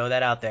ahead and throw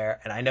that out there.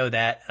 And I know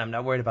that, and I'm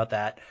not worried about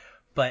that.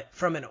 But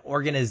from an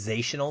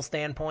organizational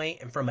standpoint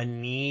and from a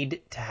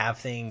need to have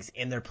things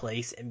in their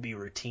place and be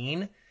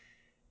routine,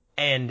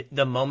 and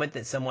the moment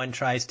that someone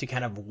tries to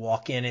kind of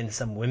walk in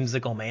some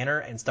whimsical manner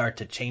and start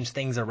to change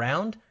things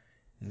around,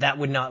 that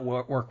would not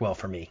work well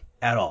for me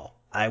at all.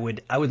 I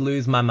would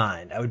lose my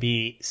mind. I would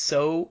be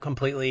so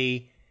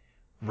completely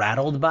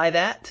rattled by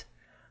that.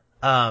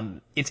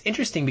 It's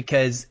interesting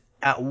because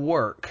at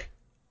work,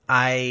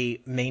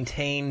 I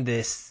maintain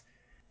this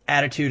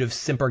attitude of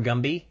semper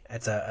gumby.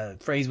 That's a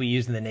phrase we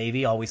use in the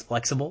Navy, always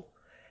flexible.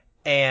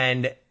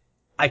 And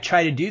I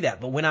try to do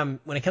that. But when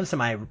it comes to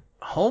my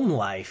home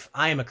life,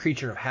 I am a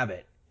creature of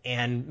habit.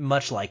 And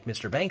much like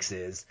Mr. Banks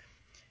is,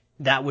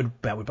 that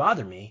would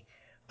bother me.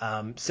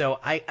 So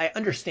I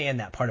understand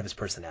that part of his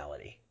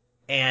personality.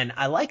 And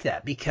I like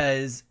that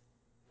because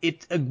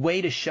it's a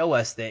way to show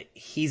us that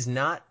he's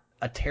not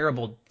a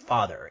terrible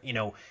father.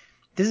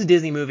 This is a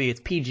Disney movie.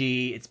 It's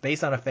PG. It's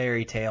based on a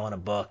fairy tale and a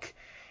book.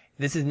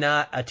 This is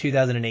not a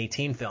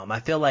 2018 film. I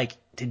feel like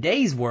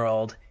today's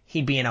world,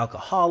 he'd be an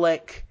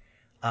alcoholic.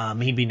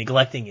 He'd be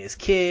neglecting his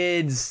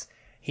kids.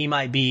 He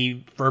might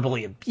be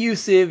verbally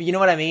abusive. You know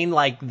what I mean?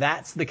 Like,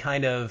 that's the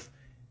kind of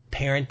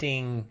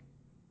parenting,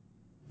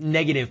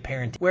 negative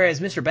parenting. Whereas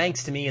Mr.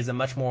 Banks, to me, is a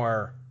much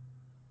more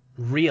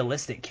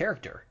realistic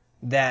character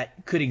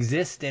that could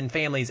exist in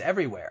families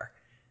everywhere.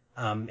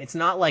 It's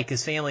not like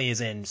his family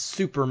is in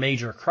super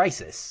major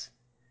crisis.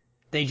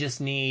 They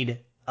just need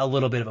a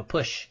little bit of a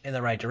push in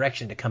the right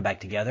direction to come back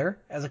together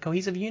as a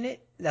cohesive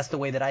unit. That's the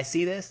way that I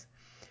see this.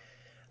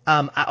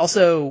 I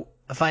also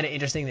find it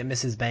interesting that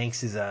Mrs.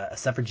 Banks is a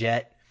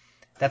suffragette.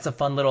 That's a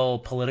fun little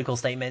political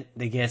statement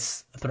that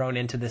gets thrown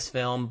into this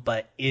film,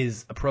 but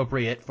is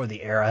appropriate for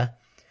the era.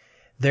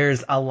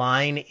 There's a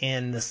line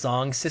in the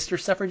song Sister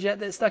Suffragette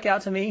that stuck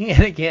out to me.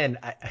 And again,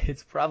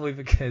 it's probably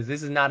because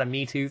this is not a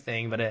Me Too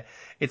thing, but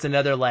it's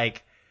another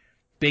like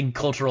big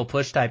cultural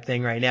push type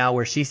thing right now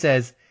where she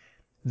says,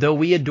 though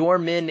we adore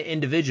men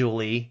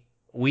individually,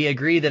 we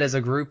agree that as a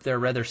group they're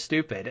rather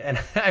stupid. And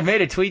I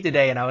made a tweet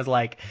today and I was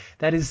like,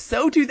 that is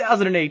so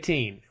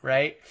 2018,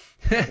 right?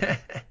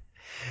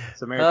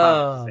 So Mary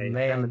Poppins is a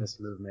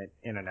feminist movement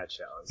in a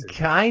nutshell.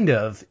 Kind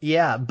of,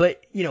 yeah.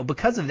 But,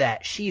 because of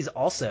that, she's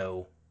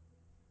also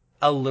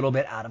a little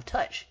bit out of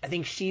touch. I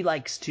think she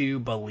likes to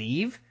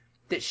believe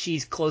that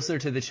she's closer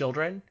to the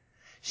children.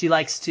 She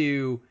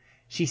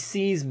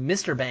sees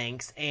Mr.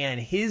 Banks and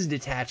his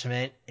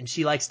detachment, and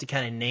she likes to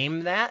kind of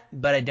name that,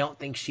 but I don't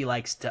think she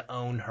likes to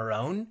own her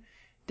own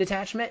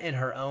detachment and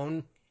her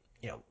own,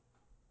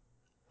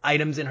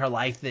 items in her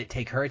life that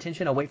take her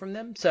attention away from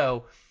them.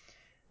 So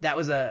that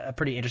was a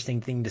pretty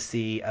interesting thing to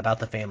see about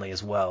the family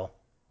as well.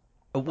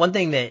 But one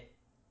thing that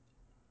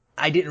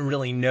I didn't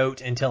really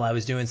note until I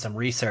was doing some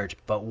research,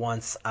 but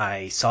once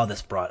I saw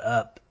this brought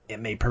up,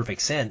 it made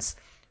perfect sense,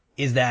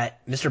 is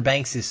that Mr.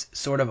 Banks is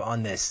sort of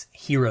on this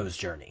hero's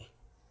journey.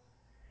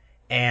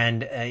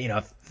 And,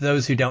 if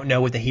those who don't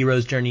know what the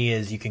hero's journey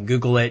is, you can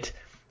Google it.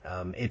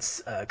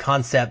 It's a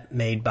concept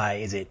made by,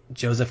 is it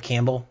Joseph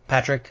Campbell,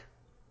 Patrick?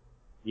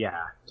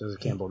 Yeah,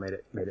 Joseph Campbell made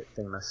it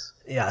famous.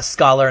 Yeah, a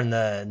scholar in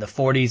the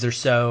 40s or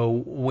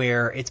so,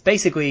 where it's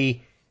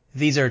basically,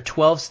 these are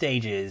 12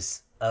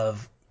 stages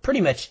of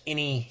pretty much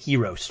any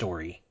hero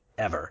story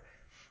ever.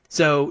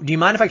 So do you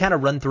mind if I kind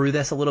of run through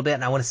this a little bit?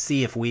 And I want to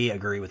see if we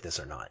agree with this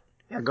or not.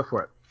 Yeah, go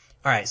for it.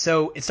 All right,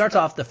 so it starts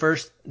off, the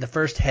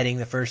first heading,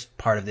 the first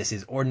part of this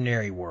is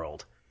Ordinary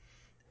World.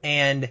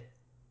 And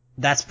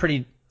that's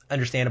pretty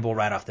understandable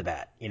right off the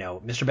bat.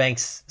 Mr.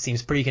 Banks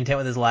seems pretty content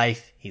with his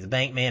life. He's a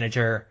bank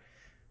manager.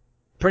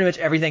 Pretty much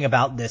everything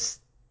about this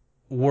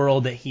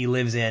world that he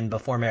lives in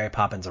before Mary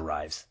Poppins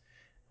arrives.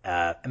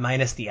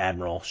 Minus the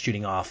Admiral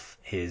shooting off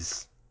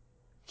his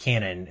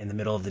cannon in the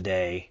middle of the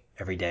day,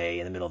 every day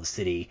in the middle of the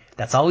city.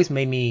 That's always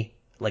made me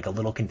like a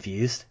little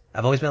confused.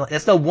 I've always been like,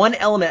 that's the one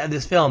element of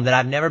this film that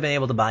I've never been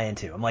able to buy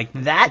into. I'm like,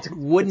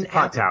 wouldn't it's a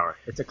clock happen. tower.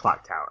 It's a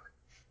clock tower.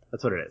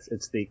 That's what it is.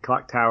 It's the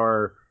clock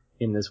tower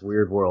in this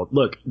weird world.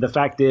 Look, the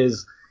fact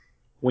is,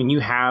 when you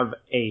have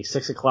a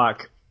 6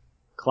 o'clock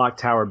clock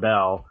tower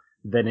bell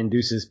that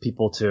induces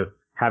people to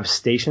have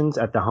stations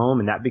at the home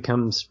and that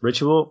becomes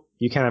ritual,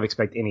 you kind of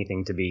expect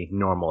anything to be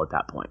normal at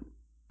that point.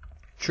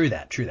 True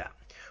that.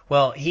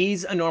 Well,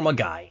 he's a normal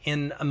guy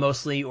in a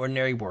mostly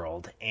ordinary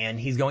world, and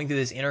he's going through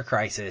this inner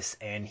crisis,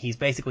 and he's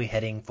basically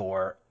heading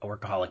for a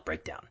workaholic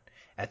breakdown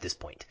at this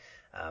point.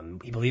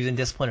 He believes in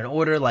discipline and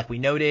order, like we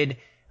noted,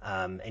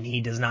 and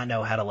he does not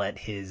know how to let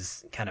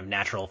his kind of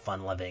natural,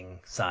 fun-loving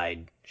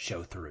side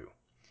show through.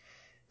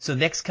 So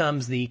next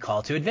comes the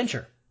call to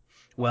adventure.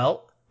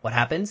 Well, what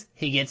happens?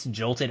 He gets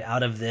jolted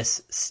out of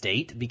this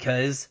state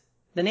because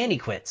the nanny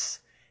quits,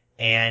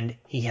 and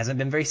he hasn't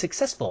been very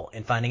successful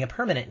in finding a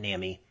permanent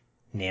nanny.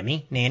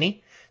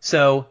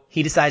 So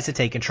he decides to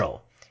take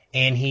control,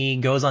 and he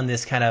goes on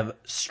this kind of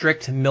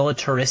strict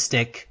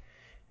militaristic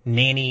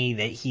nanny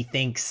that he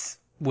thinks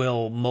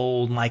will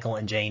mold Michael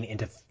and Jane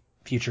into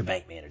future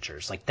bank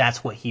managers. Like,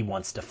 that's what he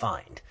wants to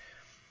find.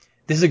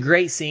 This is a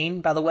great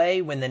scene, by the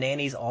way, when the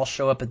nannies all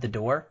show up at the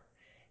door,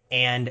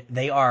 and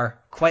they are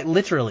quite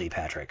literally,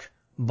 Patrick,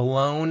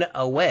 blown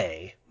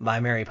away by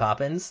Mary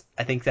Poppins.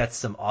 I think that's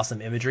some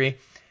awesome imagery.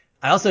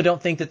 I also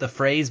don't think that the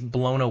phrase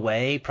blown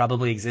away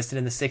probably existed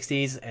in the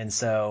 60s, and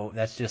so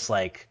that's just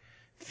like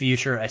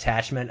future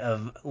attachment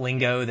of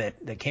lingo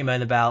that came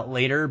in about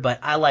later, but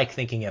I like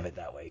thinking of it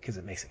that way because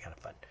it makes it kind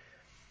of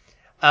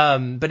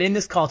fun. But in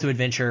this call to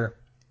adventure,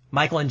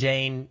 Michael and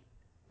Jane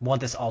want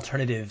this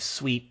alternative,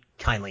 sweet,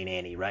 kindly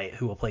nanny, right,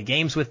 who will play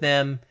games with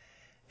them,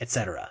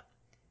 etc.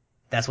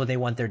 That's what they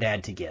want their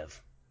dad to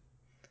give.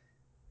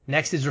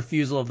 Next is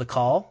refusal of the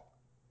call.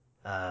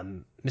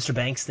 Mr.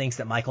 Banks thinks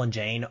that Michael and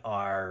Jane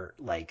are,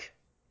 like,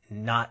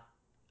 not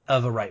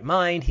of a right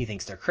mind. He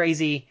thinks they're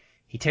crazy.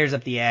 He tears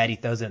up the ad. He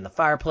throws it in the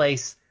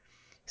fireplace.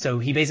 So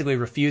he basically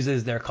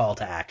refuses their call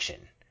to action.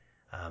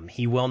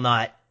 He will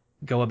not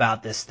go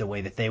about this the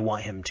way that they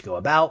want him to go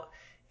about.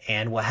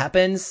 And what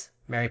happens?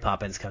 Mary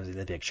Poppins comes into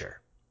the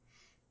picture.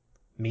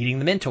 Meeting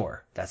the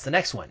mentor. That's the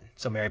next one.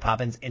 So Mary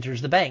Poppins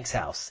enters the Banks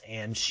house,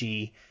 and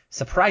she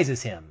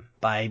surprises him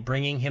by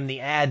bringing him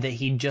the ad that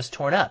he'd just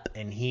torn up,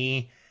 and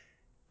he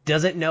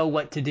doesn't know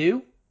what to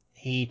do.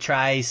 He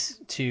tries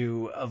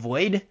to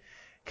avoid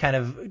kind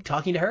of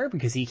talking to her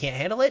because he can't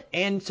handle it,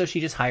 and so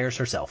she just hires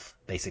herself,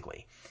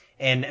 basically,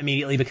 and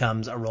immediately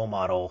becomes a role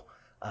model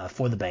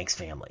for the Banks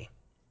family.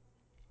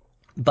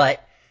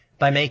 But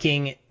by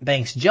making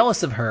Banks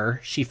jealous of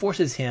her, she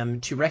forces him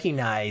to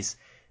recognize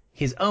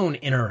his own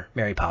inner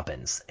Mary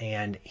Poppins,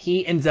 and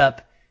he ends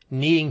up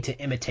needing to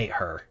imitate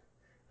her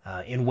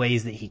in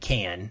ways that he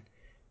can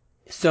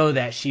so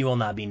that she will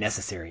not be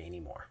necessary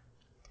anymore.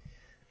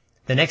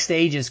 The next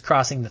stage is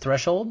crossing the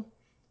threshold.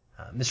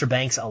 Mr.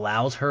 Banks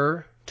allows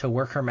her to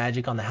work her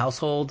magic on the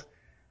household.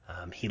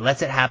 He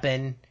lets it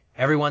happen.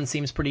 Everyone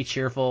seems pretty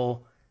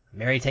cheerful.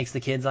 Mary takes the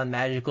kids on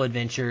magical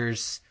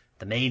adventures.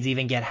 The maids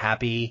even get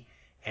happy,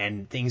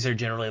 and things are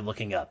generally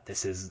looking up.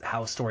 This is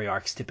how story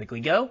arcs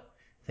typically go.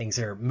 Things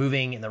are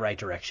moving in the right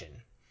direction.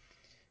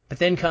 But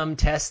then come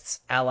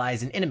tests,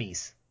 allies, and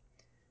enemies.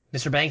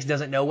 Mr. Banks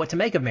doesn't know what to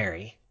make of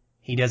Mary.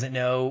 He doesn't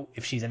know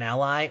if she's an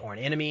ally or an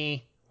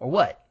enemy or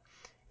what.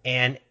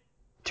 And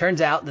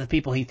turns out that the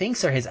people he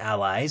thinks are his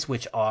allies,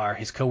 which are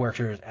his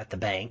coworkers at the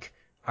bank,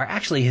 are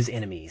actually his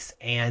enemies.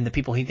 And the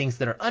people he thinks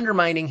that are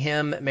undermining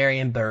him, Mary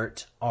and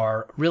Bert,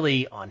 are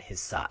really on his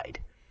side.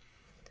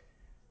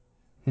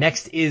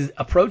 Next is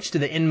Approach to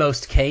the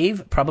Inmost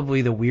Cave,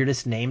 probably the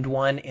weirdest named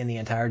one in the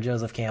entire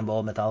Joseph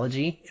Campbell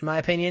mythology, in my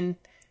opinion,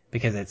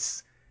 because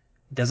it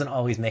doesn't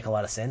always make a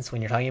lot of sense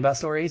when you're talking about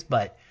stories.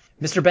 But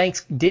Mr.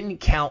 Banks didn't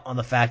count on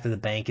the fact that the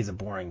bank is a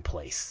boring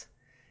place,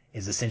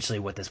 is essentially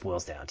what this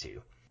boils down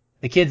to.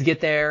 The kids get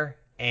there,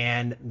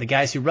 and the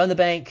guys who run the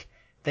bank,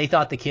 they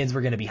thought the kids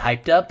were going to be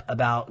hyped up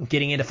about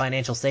getting into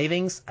financial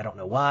savings. I don't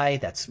know why.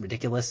 That's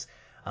ridiculous.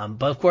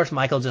 But of course,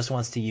 Michael just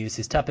wants to use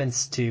his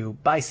tuppence to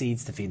buy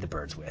seeds to feed the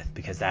birds with,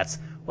 because that's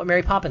what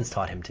Mary Poppins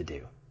taught him to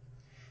do.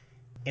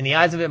 In the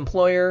eyes of an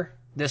employer,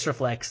 this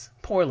reflects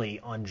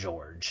poorly on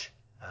George,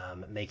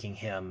 making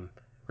him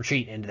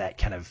retreat into that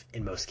kind of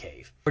inmost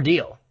cave.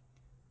 Ordeal.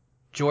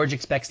 George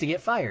expects to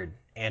get fired,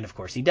 and of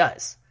course he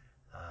does.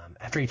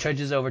 After he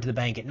trudges over to the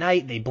bank at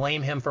night, they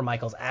blame him for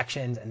Michael's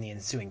actions and the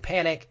ensuing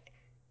panic.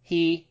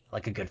 He,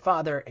 like a good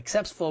father,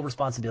 accepts full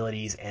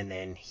responsibilities, and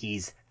then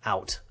he's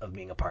out of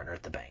being a partner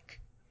at the bank.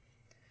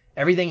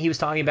 Everything he was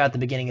talking about at the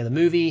beginning of the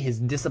movie, his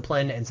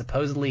disciplined and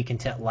supposedly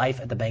content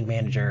life at the bank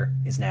manager,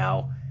 is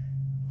now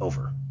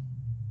over.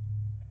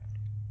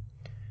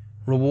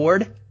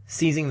 Reward,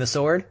 seizing the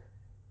sword.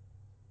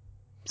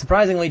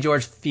 Surprisingly,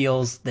 George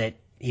feels that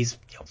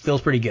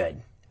feels pretty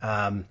good.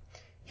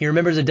 He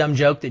remembers a dumb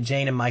joke that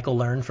Jane and Michael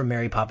learned from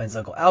Mary Poppins'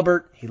 Uncle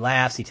Albert. He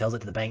laughs. He tells it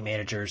to the bank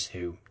managers,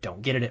 who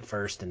don't get it at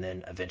first and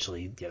then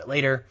eventually get it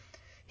later.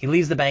 He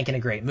leaves the bank in a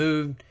great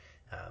mood.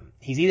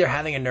 He's either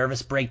having a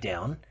nervous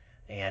breakdown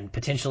and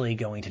potentially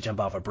going to jump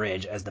off a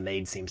bridge, as the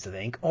maid seems to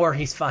think, or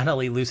he's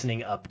finally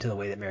loosening up to the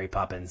way that Mary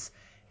Poppins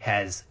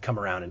has come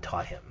around and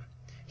taught him.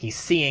 He's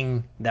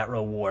seeing that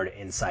reward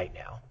in sight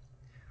now.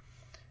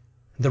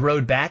 The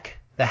road back,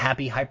 the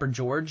happy hyper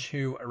George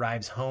who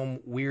arrives home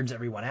weirds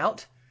everyone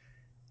out.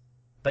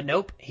 But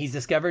nope, he's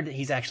discovered that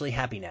he's actually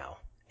happy now,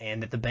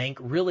 and that the bank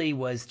really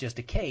was just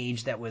a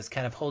cage that was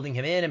kind of holding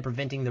him in and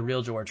preventing the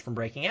real George from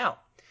breaking out.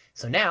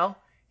 So now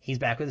he's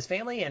back with his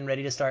family and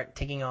ready to start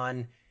taking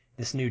on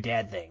this new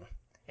dad thing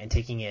and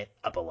taking it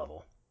up a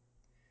level.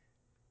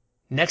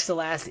 Next to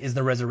last is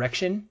the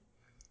resurrection.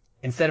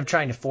 Instead of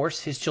trying to force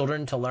his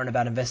children to learn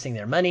about investing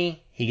their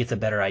money, he gets a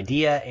better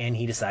idea and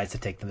he decides to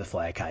take them to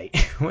fly a kite,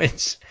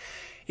 which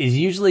is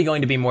usually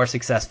going to be more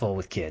successful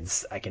with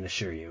kids, I can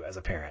assure you, as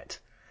a parent.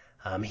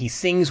 He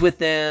sings with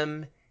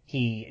them.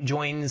 He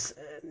joins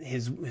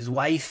his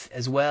wife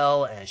as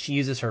well, and she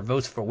uses her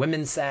Votes for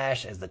Women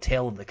sash as the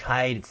tail of the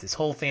kite. It's this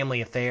whole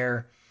family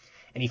affair.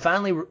 And he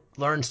finally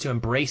learns to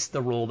embrace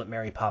the role that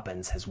Mary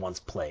Poppins has once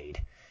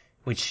played,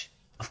 which,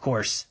 of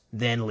course,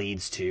 then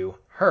leads to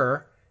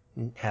her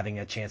having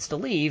a chance to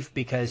leave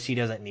because she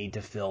doesn't need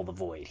to fill the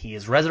void. He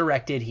is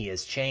resurrected. He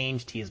has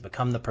changed. He has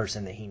become the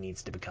person that he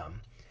needs to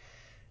become.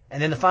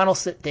 And then the final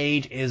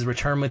stage is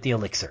Return with the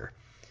Elixir.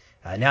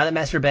 Now that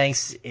Master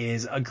Banks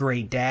is a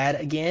great dad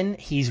again,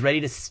 he's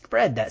ready to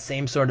spread that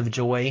same sort of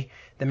joy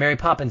that Mary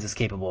Poppins is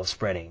capable of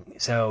spreading.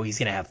 So he's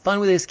going to have fun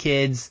with his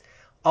kids,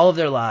 all of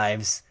their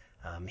lives.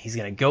 He's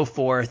going to go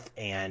forth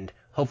and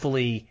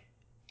hopefully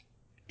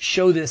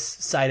show this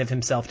side of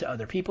himself to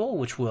other people,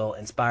 which will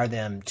inspire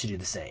them to do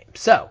the same.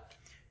 So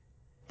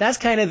that's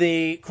kind of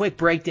the quick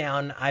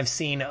breakdown I've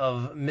seen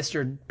of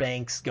Mr.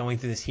 Banks going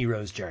through this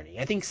hero's journey.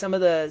 I think some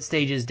of the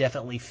stages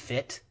definitely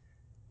fit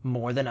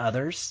more than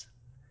others.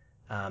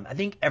 I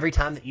think every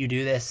time that you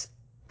do this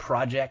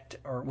project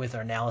or with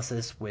our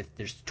analysis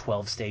there's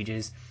 12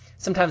 stages,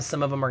 sometimes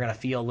some of them are going to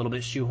feel a little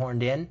bit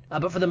shoehorned in.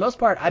 But for the most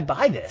part, I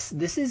buy this.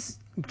 This is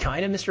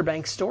kind of Mr.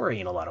 Banks'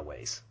 story in a lot of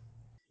ways.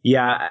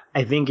 Yeah,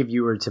 I think if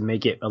you were to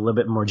make it a little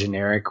bit more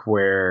generic,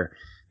 where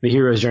the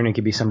hero's journey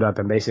could be summed up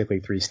in basically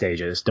 3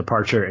 stages: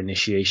 departure,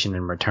 initiation,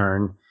 and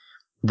return,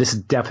 this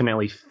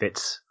definitely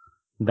fits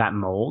that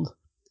mold.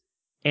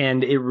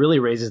 And it really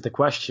raises the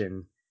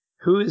question,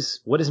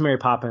 what is Mary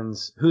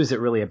Poppins? Who is it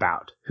really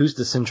about? Who's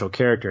the central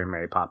character in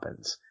Mary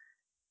Poppins?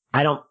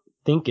 I don't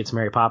think it's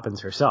Mary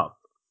Poppins herself.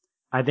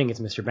 I think it's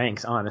Mr.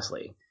 Banks,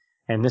 honestly.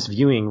 And this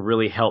viewing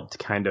really helped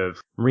kind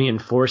of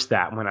reinforce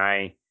that when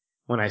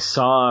I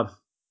saw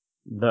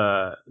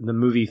the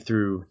movie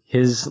through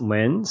his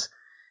lens.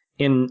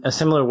 In a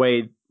similar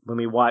way, when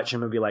we watch a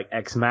movie like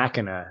Ex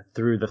Machina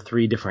through the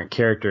 3 different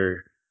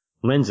character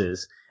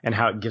lenses, and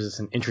how it gives us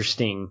an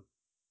interesting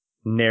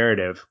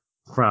narrative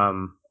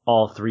from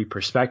all three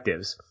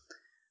perspectives.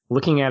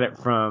 Looking at it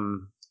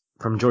from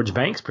George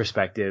Banks'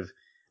 perspective,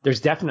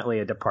 there's definitely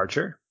a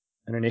departure,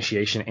 an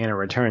initiation, and a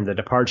return. The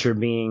departure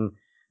being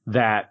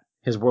that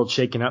his world's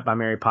shaken up by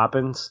Mary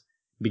Poppins,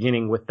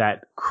 beginning with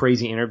that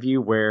crazy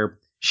interview where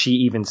she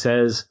even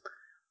says,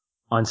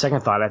 on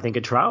second thought, I think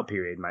a trial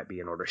period might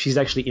be in order. She's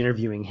actually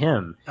interviewing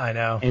him. I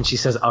know. And she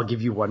says, I'll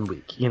give you 1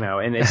 week,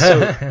 and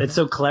it's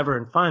so clever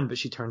and fun, but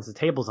she turns the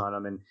tables on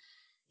him and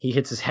he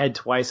hits his head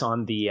twice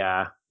on the,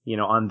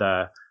 on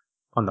the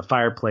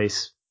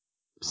fireplace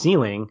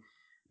ceiling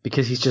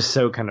because he's just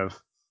so kind of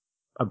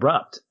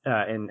abrupt,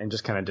 and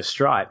just kind of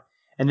distraught.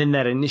 And then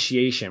that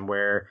initiation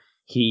where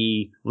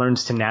he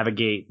learns to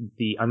navigate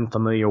the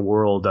unfamiliar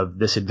world of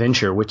this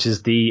adventure, which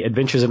is the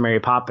adventures of Mary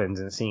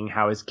Poppins, and seeing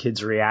how his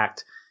kids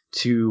react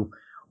to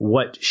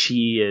what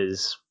she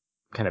is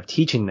kind of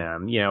teaching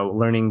them,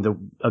 learning the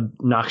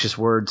obnoxious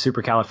word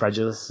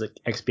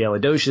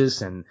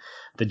supercalifragilisticexpialidocious and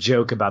the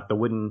joke about the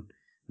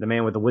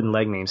man with the wooden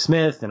leg named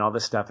Smith and all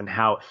this stuff, and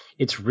how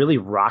it's really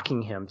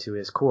rocking him to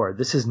his core.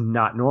 This is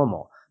not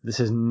normal. This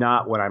is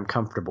not what I'm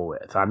comfortable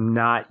with. I'm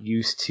not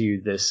used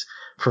to this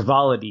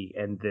frivolity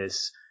and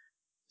this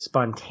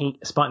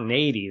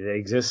spontaneity that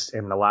exists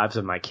in the lives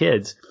of my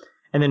kids.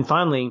 And then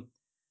finally,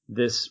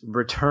 this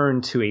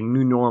return to a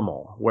new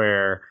normal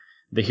where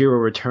the hero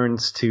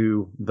returns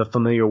to the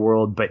familiar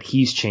world, but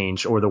he's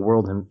changed, or the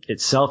world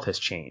itself has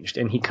changed.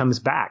 And he comes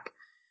back,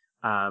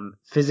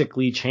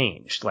 physically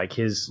changed. Like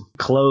his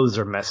clothes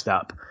are messed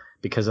up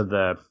because of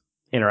the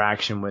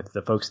interaction with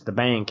the folks at the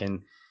bank.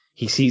 And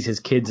he sees his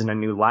kids in a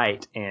new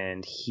light,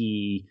 and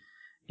he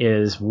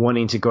is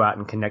wanting to go out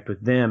and connect with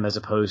them as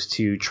opposed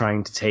to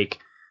trying to take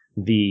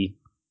the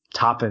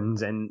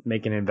Toppins and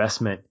make an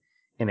investment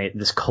in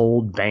this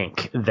cold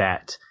bank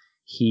that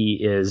he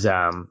is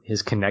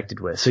connected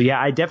with. So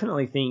yeah, I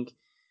definitely think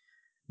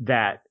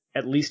that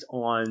at least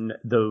on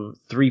the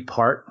three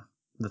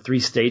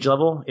stage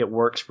level, it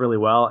works really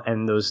well,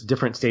 and those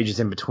different stages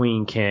in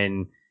between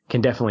can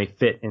definitely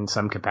fit in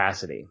some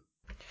capacity.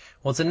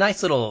 Well, it's a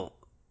nice little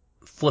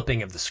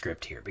flipping of the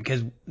script here,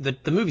 because the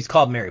movie's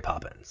called Mary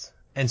Poppins,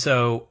 and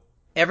so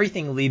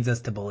everything leads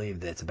us to believe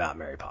that it's about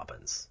Mary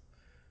Poppins.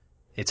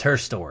 It's her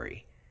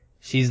story.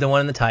 She's the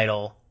one in the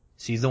title.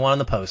 She's the one on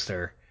the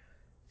poster.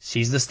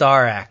 She's the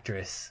star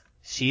actress.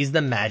 She's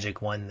the magic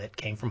one that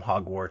came from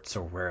Hogwarts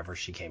or wherever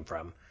she came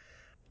from.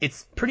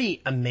 It's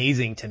pretty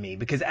amazing to me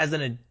because as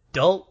an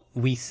adult,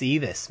 we see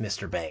this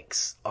Mr.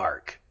 Banks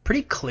arc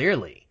pretty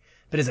clearly.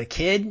 But as a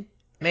kid,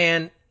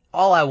 man,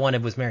 all I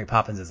wanted was Mary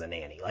Poppins as a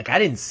nanny. Like, I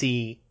didn't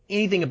see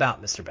anything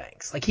about Mr.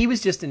 Banks. Like, he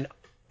was just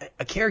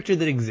a character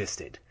that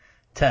existed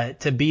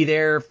to be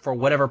there for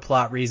whatever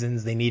plot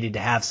reasons they needed to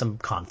have some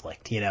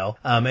conflict,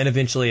 and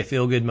eventually a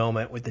feel-good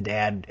moment with the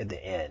dad at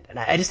the end. And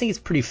I just think it's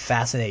pretty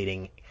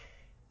fascinating,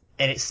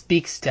 and it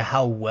speaks to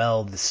how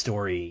well the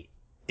story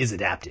is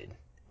adapted.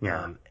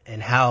 Yeah.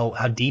 And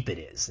how deep it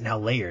is and how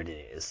layered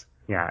it is.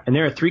 Yeah. And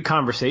there are 3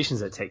 conversations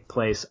that take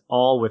place,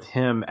 all with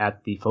him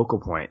at the focal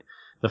point.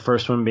 The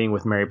first one being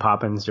with Mary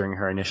Poppins during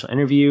her initial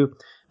interview.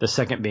 The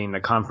second being the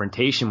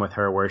confrontation with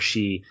her where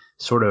she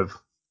sort of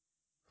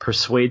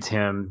persuades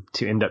him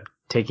to end up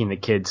taking the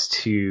kids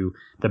to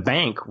the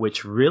bank,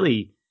 which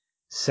really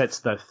sets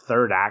the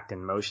third act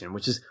in motion,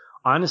 which is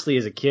honestly,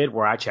 as a kid,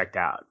 where I checked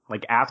out.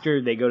 Like, after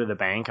they go to the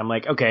bank, I'm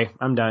like, okay,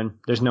 I'm done.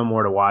 There's no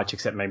more to watch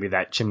except maybe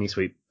that chimney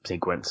sweep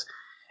sequence.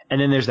 And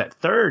then there's that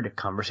third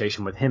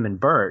conversation with him and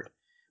Bert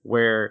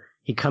where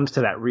he comes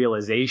to that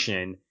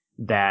realization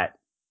that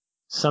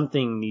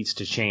something needs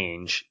to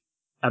change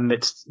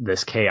amidst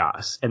this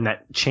chaos, and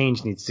that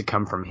change needs to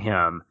come from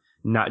him,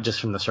 not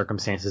just from the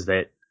circumstances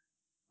that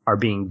are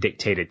being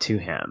dictated to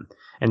him.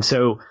 And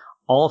so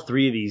all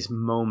 3 of these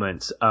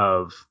moments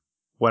of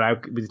what I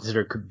would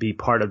consider could be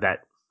part of that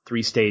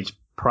 3-stage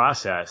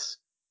process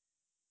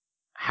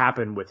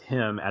happen with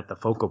him at the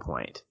focal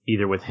point,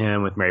 either with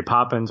him, with Mary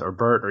Poppins or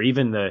Bert, or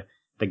even the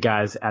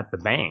guys at the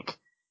bank.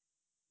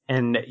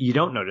 And you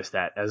don't notice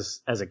that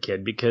as a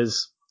kid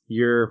because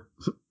you're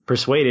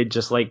persuaded,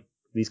 just like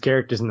these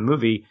characters in the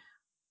movie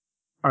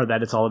are,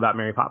 that it's all about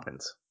Mary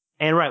Poppins.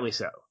 And rightly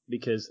so,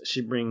 because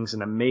she brings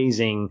an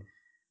amazing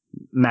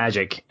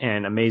magic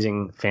and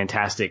amazing,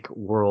 fantastic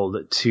world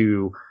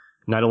to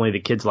not only the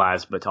kids'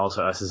 lives, but to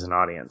also us as an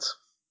audience.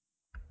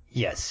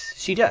 Yes,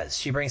 she does.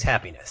 She brings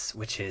happiness,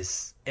 which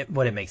is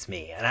what it makes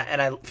me.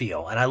 And I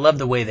feel, and I love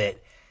the way that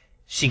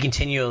she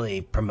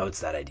continually promotes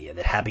that idea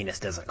that happiness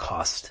doesn't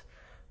cost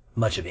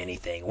much of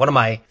anything. One of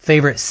my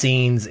favorite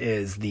scenes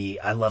is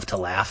the I Love to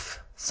Laugh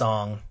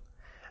song.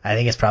 I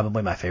think it's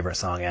probably my favorite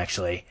song,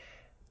 actually.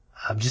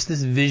 Just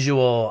this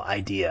visual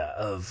idea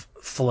of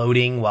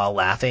floating while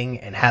laughing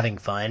and having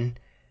fun.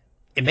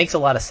 It makes a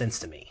lot of sense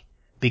to me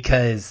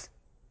because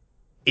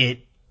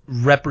it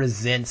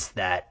represents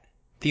that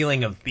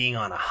feeling of being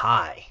on a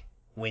high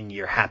when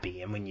you're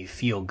happy and when you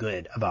feel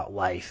good about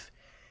life.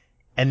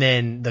 And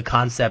then the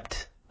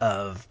concept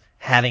of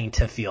having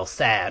to feel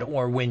sad,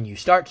 or when you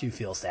start to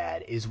feel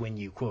sad, is when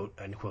you quote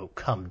unquote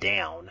come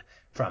down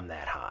from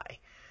that high.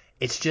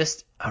 it's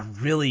just a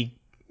really,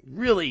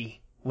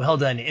 really well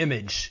done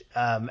image,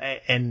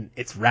 and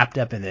it's wrapped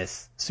up in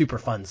this super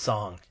fun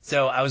song.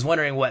 So I was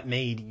wondering what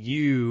made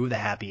you the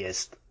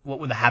happiest. What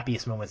were the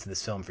happiest moments in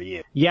this film for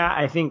you? Yeah,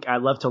 I think I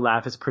Love to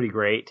Laugh is pretty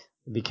great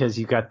because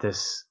you got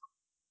this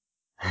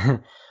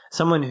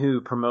someone who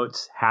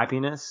promotes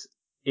happiness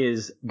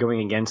is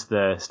going against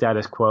the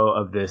status quo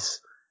of this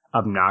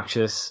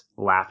obnoxious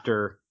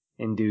laughter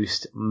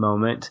induced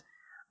moment.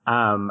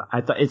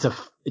 I thought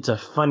it's a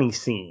funny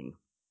scene,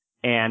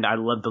 and I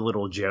love the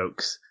little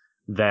jokes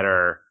that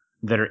are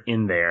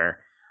in there.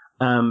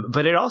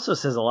 But it also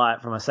says a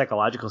lot from a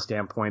psychological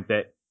standpoint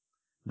that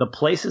the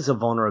places of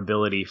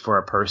vulnerability for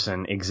a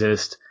person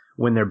exist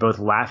when they're both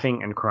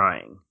laughing and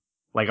crying.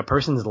 Like a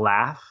person's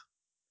laugh,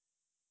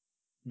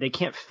 they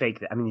can't fake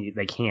that. I mean,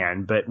 they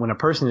can, but when a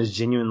person is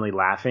genuinely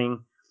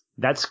laughing,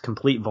 that's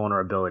complete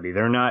vulnerability.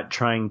 They're not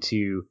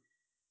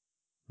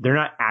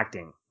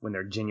acting when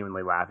they're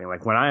genuinely laughing.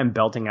 Like when I am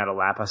belting out a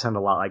laugh, I sound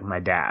a lot like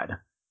my dad.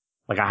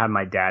 Like I have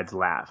my dad's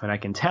laugh, and I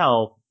can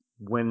tell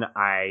when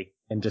I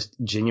am just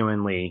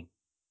genuinely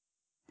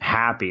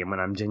happy and when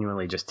I'm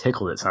genuinely just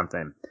tickled at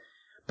something.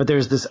 But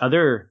there's this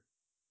other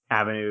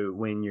avenue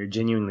when you're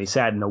genuinely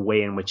sad in the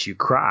way in which you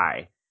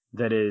cry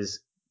that is,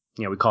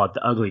 we call it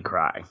the ugly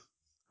cry.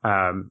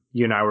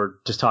 You and I were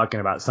just talking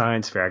about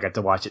Science Fair. I got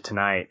to watch it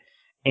tonight,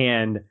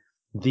 and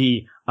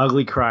the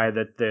ugly cry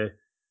that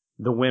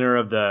the winner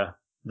of the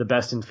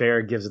Best in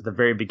Fair gives at the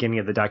very beginning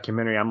of the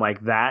documentary, I'm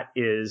like, that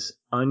is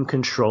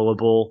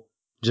uncontrollable,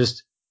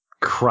 just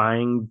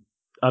crying,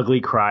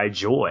 ugly cry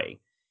joy.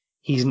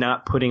 He's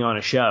not putting on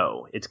a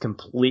show. It's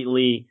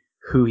completely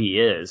who he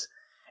is.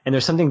 And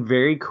there's something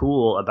very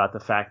cool about the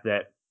fact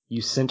that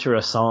you center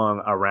a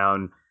song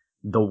around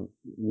the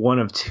one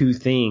of two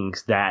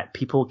things that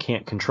people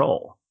can't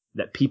control,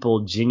 that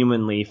people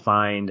genuinely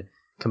find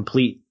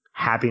complete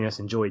happiness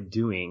and joy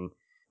doing,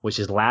 which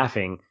is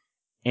laughing.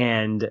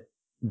 And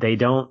they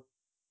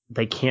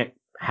can't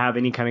have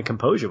any kind of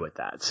composure with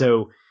that.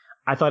 So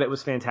I thought it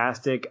was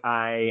fantastic.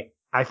 I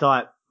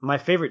thought my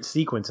favorite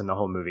sequence in the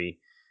whole movie,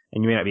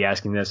 and you may not be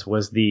asking this,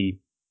 was the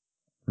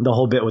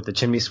whole bit with the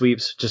chimney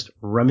sweeps just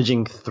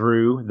rummaging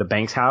through the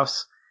Banks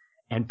house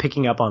and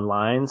picking up on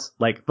lines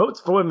like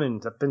votes for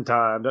women, step in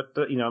time.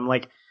 I'm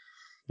like,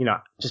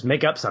 just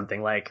make up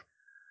something like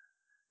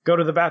go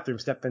to the bathroom,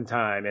 step in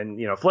time, and,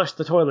 flush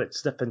the toilet,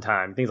 step in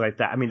time, things like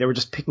that. I mean, they were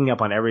just picking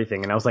up on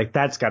everything. And I was like,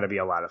 that's got to be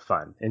a lot of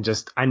fun. And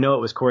I know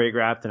it was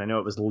choreographed and I know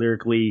it was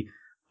lyrically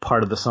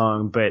part of the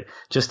song, but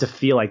just to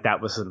feel like that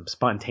was some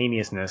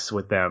spontaneousness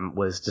with them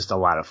was just a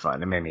lot of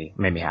fun. It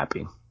made me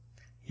happy.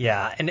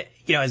 Yeah. And,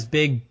 as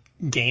big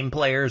game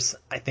players,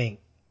 I think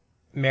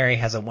Mary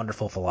has a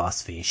wonderful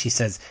philosophy. She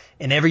says,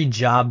 in every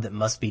job that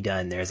must be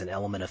done, there's an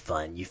element of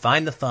fun. You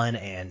find the fun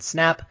and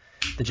snap,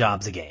 the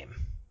job's a game.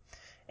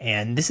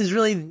 And this is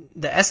really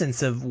the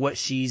essence of what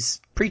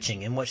she's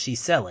preaching and what she's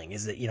selling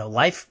is that,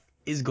 life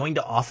is going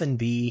to often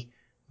be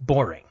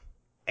boring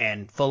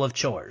and full of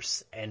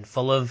chores and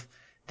full of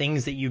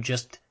things that you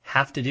just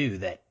have to do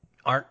that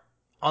aren't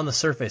on the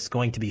surface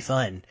going to be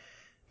fun,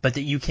 but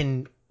that you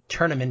can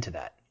turn them into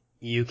that.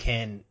 You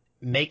can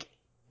make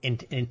an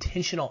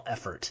intentional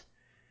effort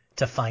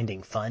to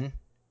finding fun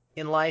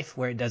in life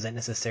where it doesn't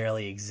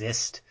necessarily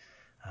exist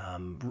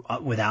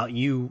without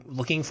you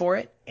looking for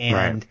it.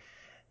 And right.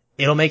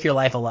 It'll make your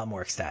life a lot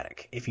more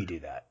ecstatic if you do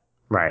that.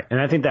 Right. And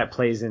I think that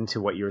plays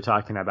into what you were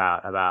talking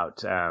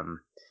about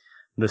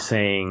the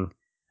saying,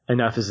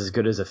 enough is as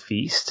good as a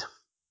feast.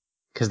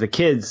 Because the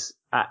kids,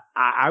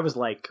 I was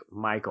like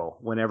Michael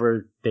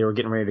whenever they were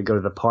getting ready to go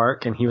to the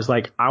park, and he was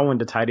like, I wanted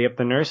to tidy up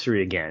the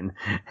nursery again.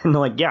 And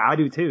they're like, yeah, I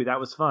do too. That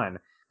was fun.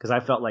 Because I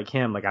felt like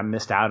him, like I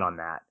missed out on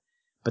that.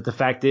 But the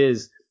fact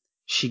is,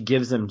 she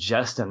gives them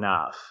just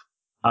enough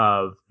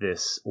of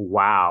this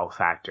wow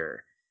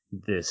factor,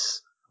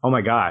 this, oh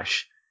my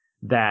gosh,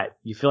 that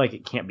you feel like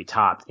it can't be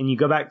topped. And you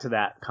go back to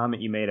that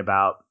comment you made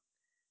about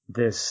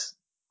this,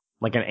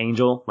 like an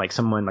angel, like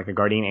someone like a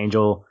guardian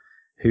angel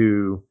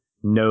who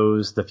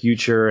knows the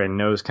future and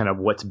knows kind of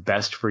what's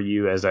best for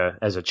you as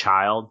a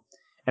child.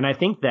 And I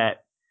think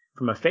that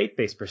from a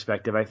faith-based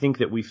perspective, I think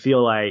that we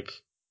feel like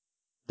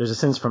there's a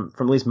sense from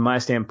at least my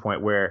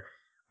standpoint where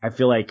I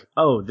feel like,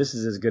 oh, this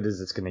is as good as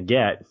it's going to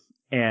get.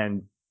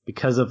 And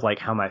because of like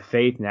how my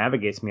faith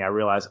navigates me, I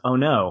realize, oh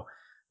no,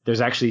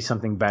 there's actually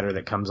something better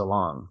that comes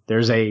along.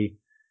 There's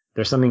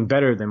something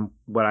better than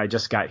what I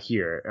just got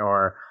here,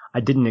 or I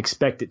didn't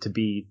expect it to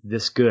be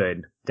this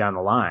good down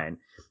the line.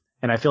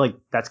 And I feel like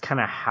that's kind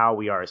of how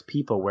we are as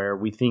people, where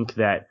we think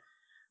that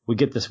we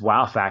get this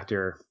wow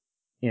factor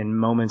in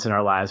moments in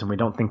our lives and we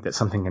don't think that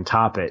something can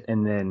top it.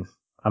 And then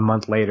a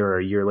month later or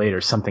a year later,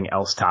 something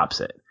else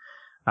tops it.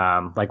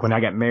 Like when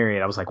I got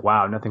married, I was like,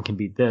 wow, nothing can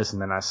beat this.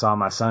 And then I saw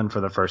my son for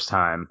the first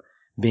time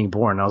being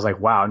born. And I was like,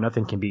 wow,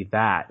 nothing can beat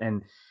that.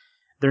 And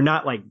they're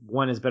not like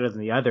one is better than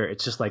the other.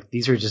 It's just like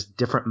these are just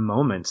different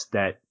moments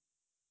that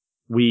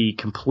we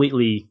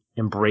completely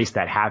embrace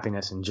that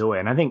happiness and joy.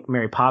 And I think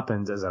Mary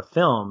Poppins as a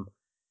film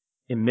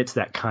emits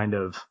that kind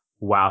of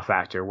wow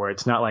factor where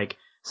it's not like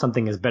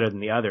something is better than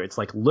the other. It's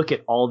like, look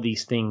at all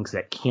these things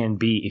that can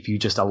be if you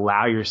just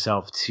allow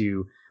yourself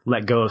to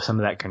let go of some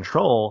of that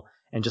control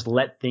and just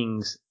let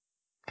things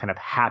kind of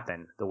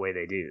happen the way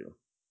they do.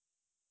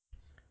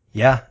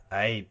 Yeah,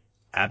 I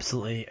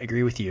absolutely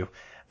agree with you.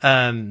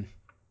 Gosh,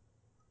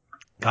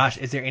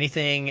 is there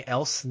anything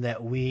else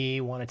that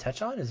we want to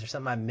touch on? Is there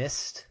something I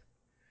missed?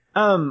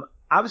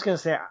 I was going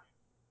to say,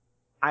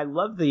 I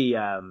love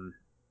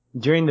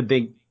during the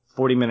big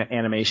 40-minute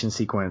animation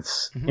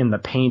sequence in the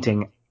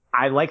painting,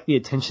 I like the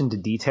attention to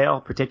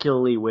detail,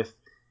 particularly with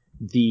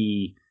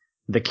the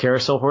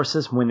carousel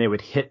horses. When they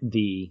would hit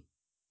the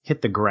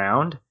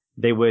ground,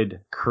 they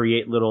would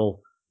create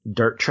little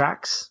dirt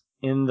tracks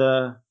in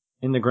the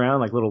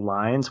ground, like little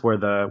lines where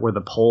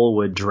the pole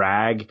would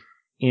drag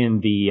in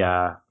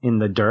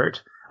the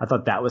dirt. I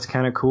thought that was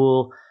kind of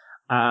cool.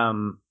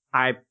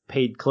 I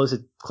paid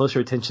closer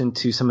attention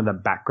to some of the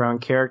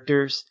background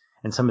characters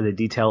and some of the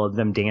detail of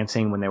them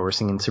dancing when they were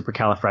singing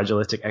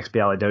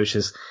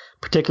Supercalifragilisticexpialidocious,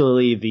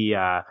 particularly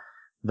the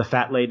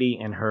fat lady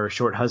and her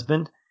short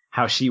husband,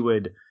 how she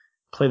would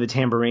play the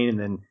tambourine and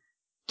then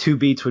 2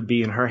 beats would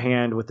be in her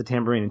hand with the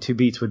tambourine and 2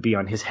 beats would be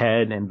on his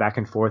head and back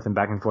and forth and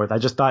back and forth. I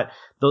just thought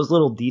those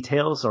little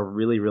details are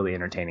really, really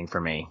entertaining for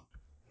me.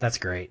 That's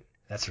great.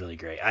 That's really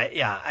great.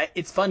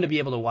 It's fun to be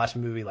able to watch a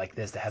movie like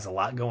this that has a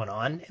lot going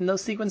on in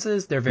those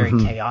sequences. They're very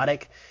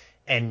chaotic,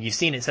 and you've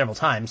seen it several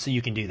times, so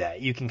you can do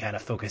that. You can kind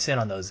of focus in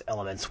on those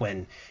elements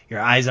when your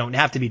eyes don't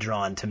have to be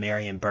drawn to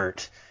Mary and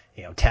Bert,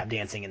 tap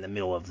dancing in the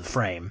middle of the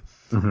frame.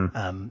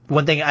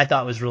 One thing I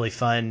thought was really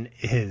fun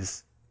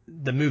is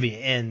the movie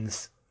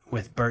ends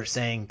with Bert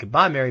saying,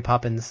 "Goodbye, Mary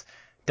Poppins.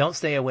 Don't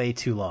stay away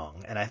too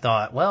long." And I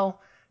thought, well,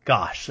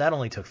 gosh, that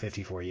only took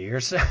 54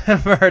 years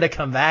for her to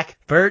come back.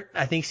 Bert,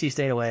 I think she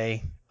stayed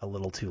away a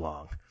little too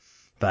long.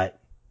 But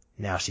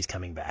now she's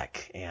coming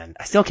back. And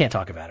I still can't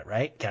talk about it,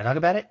 right? Can I talk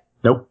about it?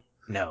 Nope.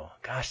 No.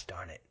 Gosh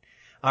darn it.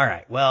 All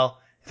right. Well,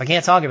 if I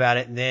can't talk about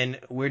it, then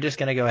we're just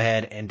going to go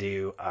ahead and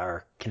do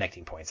our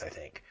connecting points, I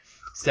think.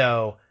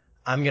 So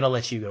I'm going to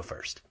let you go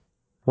first.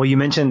 Well, you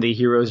mentioned the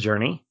hero's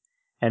journey,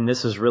 and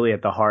this was really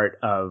at the heart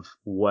of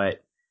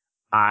what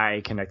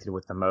I connected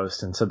with the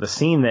most. And so the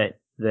scene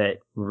that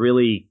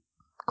really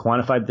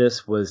quantified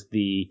this was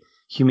the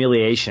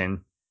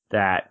humiliation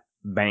that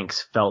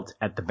Banks felt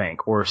at the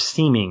bank, or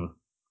seeming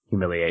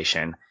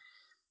humiliation.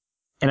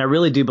 And I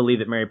really do believe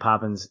that Mary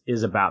Poppins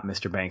is about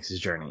Mr. Banks'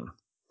 journey.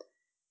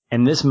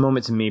 And this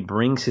moment to me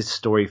brings his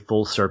story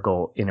full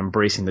circle in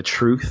embracing the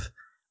truth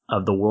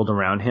of the world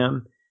around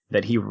him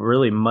that he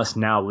really must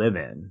now live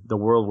in, the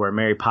world where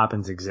Mary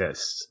Poppins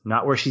exists.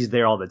 Not where she's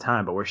there all the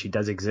time, but where she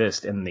does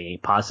exist, and the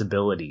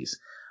possibilities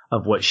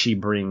of what she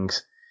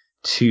brings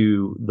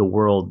to the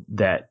world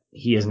that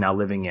he is now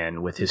living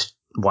in with his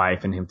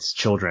wife and his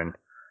children.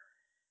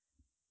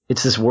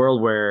 It's this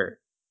world where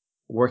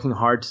working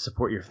hard to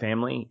support your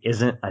family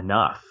isn't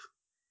enough.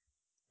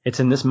 It's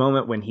in this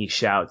moment when he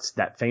shouts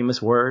that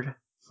famous word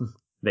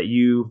that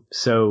you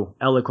so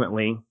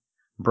eloquently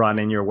brought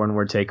in your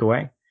one-word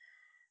takeaway,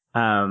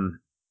 that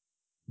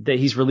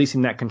he's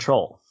releasing that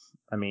control.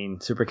 I mean,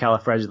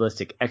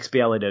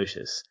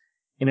 supercalifragilisticexpialidocious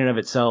in and of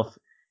itself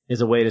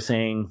is a way to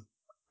saying,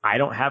 I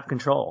don't have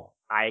control.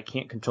 I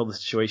can't control the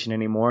situation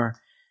anymore.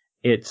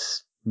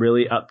 It's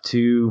really up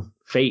to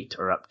fate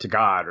or up to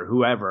God or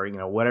whoever,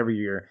 whatever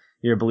your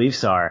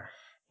beliefs are.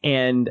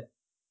 And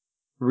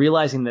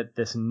realizing that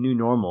this new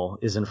normal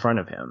is in front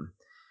of him.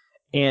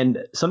 And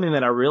something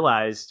that I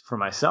realized for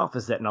myself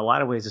is that in a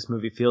lot of ways, this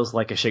movie feels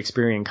like a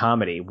Shakespearean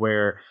comedy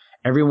where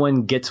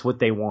everyone gets what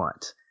they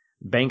want.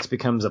 Banks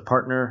becomes a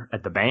partner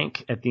at the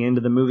bank at the end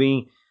of the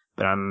movie,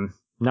 but I'm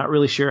not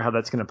really sure how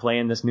that's going to play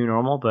in this new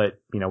normal, but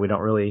we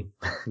don't really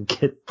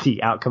get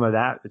the outcome of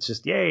that. It's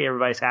just, yay,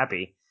 everybody's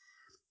happy.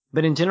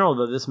 But in general,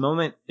 though, this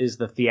moment is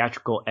the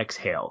theatrical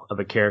exhale of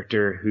a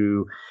character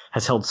who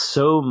has held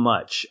so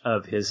much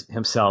of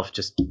himself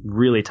just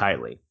really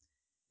tightly.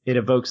 It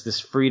evokes this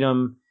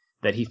freedom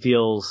that he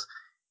feels,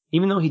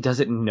 even though he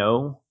doesn't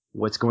know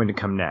what's going to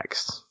come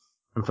next.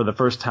 And for the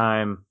first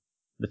time,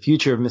 the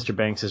future of Mr.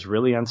 Banks is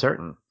really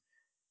uncertain,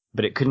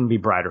 but it couldn't be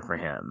brighter for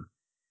him.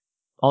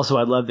 Also,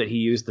 I love that he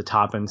used the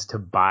Toppins to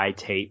buy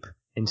tape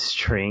and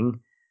string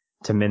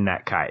to mend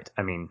that kite.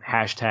 I mean,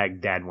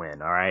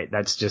 #dadwin. All right.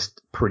 That's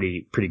just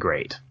pretty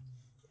great.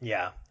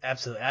 Yeah,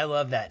 absolutely. I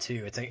love that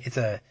too. It's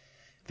a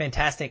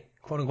fantastic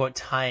quote unquote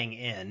tying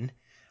in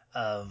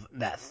of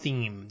that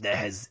theme that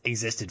has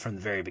existed from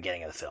the very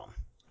beginning of the film.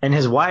 And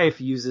his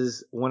wife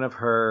uses one of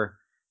her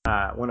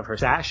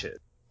sashes.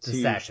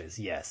 Sashes,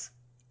 yes.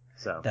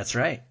 So that's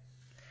right.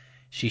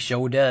 She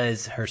sure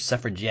does. Her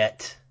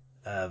suffragette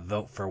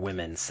vote for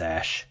women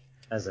sash.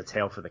 As a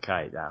tail for the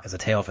kite, yeah. As a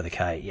tail for the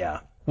kite,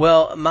 yeah.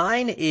 Well,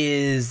 mine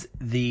is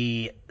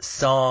the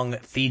song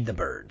Feed the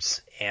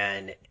Birds.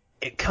 And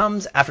it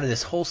comes after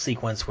this whole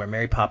sequence where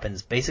Mary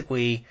Poppins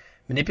basically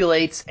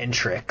manipulates and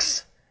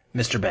tricks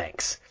Mr.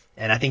 Banks.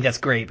 And I think that's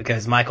great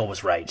because Michael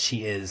was right.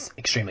 She is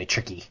extremely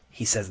tricky,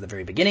 he says at the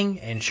very beginning,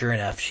 and sure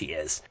enough, she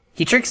is.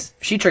 She tricks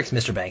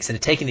Mr. Banks into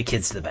taking the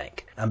kids to the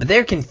bank. But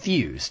they're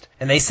confused,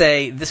 and they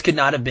say this could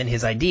not have been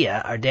his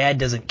idea. Our dad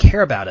doesn't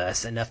care about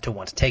us enough to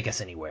want to take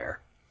us anywhere.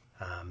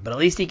 But at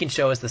least he can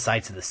show us the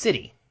sights of the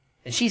city.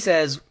 And she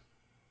says,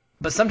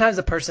 but sometimes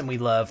a person we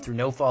love through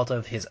no fault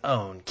of his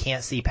own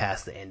can't see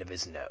past the end of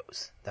his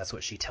nose. That's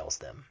what she tells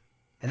them.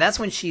 And that's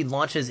when she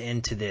launches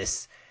into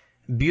this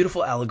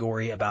beautiful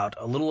allegory about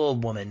a little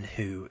old woman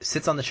who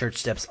sits on the church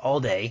steps all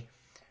day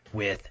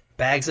with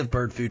bags of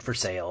bird food for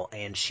sale,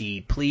 and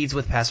she pleads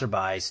with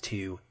passerbys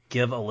to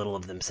give a little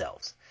of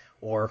themselves.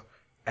 Or,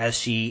 as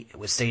she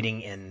was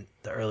stating in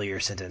the earlier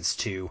sentence,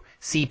 to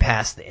see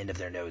past the end of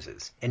their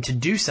noses. And to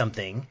do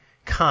something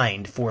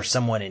kind for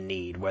someone in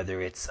need,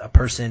 whether it's a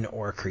person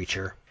or a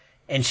creature.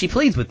 And she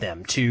pleads with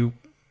them to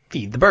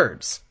feed the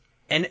birds.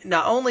 And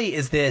not only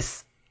is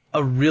this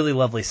a really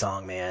lovely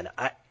song, man,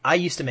 I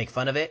used to make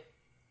fun of it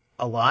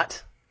a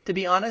lot, to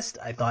be honest.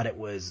 I thought it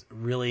was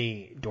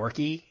really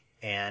dorky,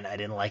 and I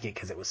didn't like it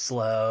because it was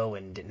slow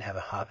and didn't have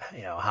a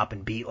hop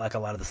and beat like a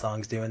lot of the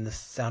songs do in this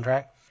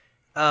soundtrack.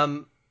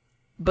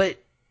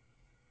 But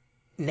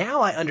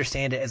now I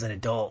understand it as an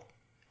adult.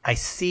 I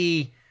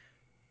see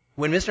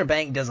when Mr.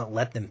 Bank doesn't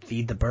let them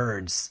feed the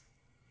birds,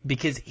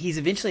 because he's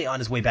eventually on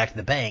his way back to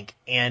the bank,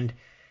 and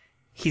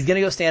he's going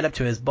to go stand up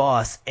to his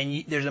boss,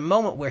 and there's a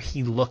moment where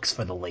he looks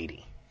for the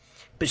lady,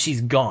 but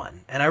she's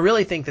gone. And I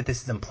really think that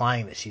this is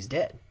implying that she's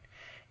dead.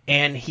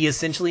 And he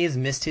essentially has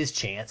missed his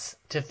chance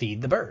to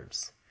feed the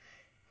birds.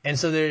 And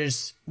so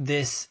there's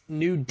this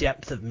new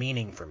depth of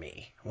meaning for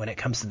me when it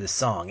comes to this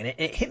song. And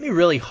it hit me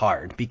really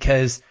hard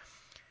because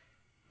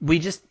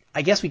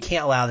I guess we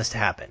can't allow this to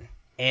happen.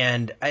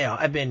 And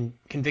I've been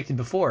convicted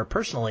before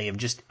personally of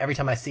just every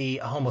time I see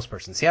a homeless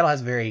person. Seattle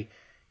has a very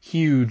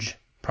huge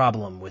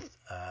problem with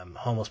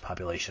homeless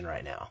population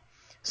right now.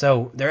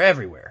 So they're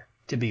everywhere,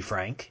 to be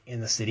frank, in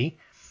the city.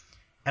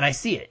 And I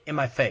see it in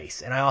my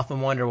face. And I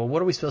often wonder, well,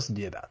 what are we supposed to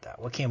do about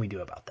that? What can we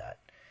do about that?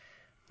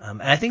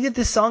 And I think that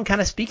this song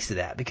kind of speaks to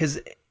that, because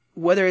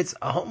whether it's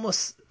a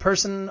homeless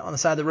person on the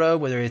side of the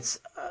road, whether it's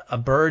a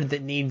bird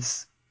that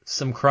needs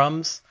some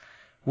crumbs,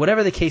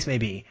 whatever the case may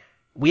be,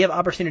 we have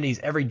opportunities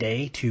every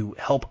day to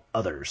help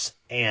others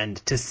and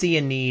to see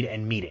a need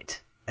and meet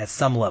it at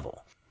some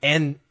level.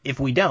 And if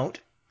we don't,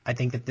 I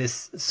think that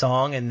this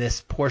song and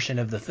this portion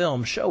of the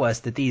film show us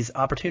that these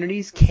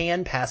opportunities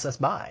can pass us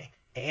by,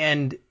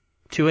 and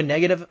to a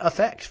negative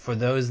effect for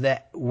those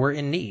that were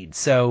in need.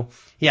 So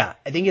yeah,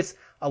 I think it's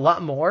a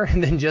lot more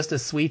than just a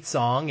sweet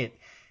song. It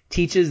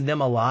teaches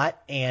them a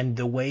lot, and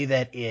the way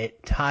that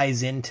it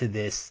ties into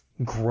this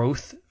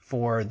growth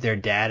for their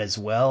dad as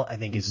well, I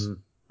think is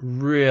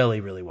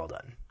really, really well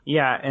done.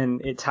 Yeah,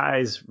 and it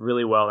ties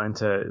really well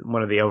into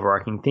one of the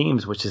overarching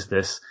themes, which is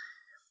this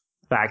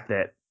fact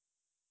that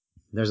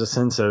there's a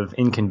sense of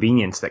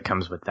inconvenience that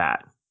comes with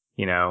that.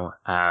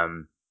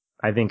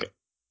 I think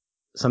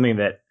something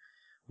that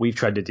we've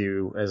tried to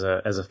do as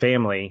a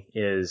family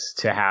is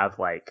to have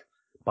like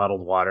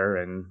bottled water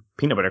and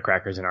peanut butter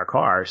crackers in our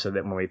car, so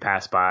that when we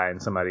pass by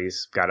and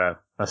somebody's got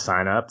a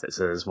sign up that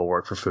says we'll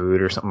work for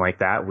food or something like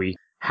that, we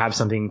have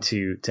something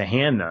to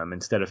hand them,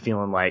 instead of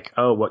feeling like,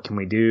 oh, what can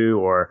we do?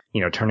 Or,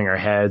 turning our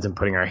heads and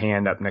putting our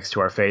hand up next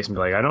to our face and be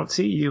like, I don't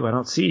see you. I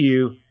don't see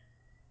you.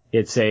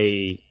 That's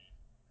a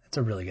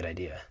really good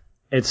idea.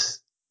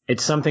 It's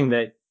something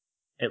that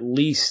at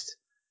least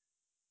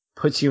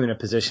puts you in a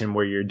position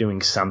where you're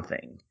doing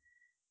something.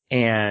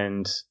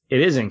 And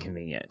it is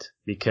inconvenient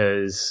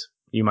because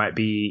you might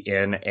be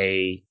in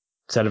a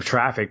set of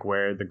traffic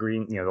where the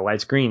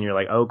light's green. You're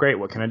like, oh, great.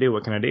 What can I do?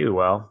 What can I do?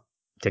 Well,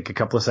 take a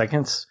couple of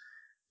seconds,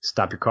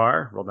 stop your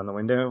car, roll down the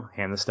window,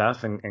 hand the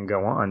stuff, and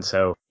go on.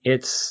 So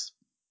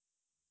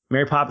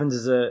Mary Poppins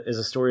is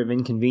a story of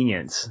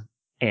inconvenience,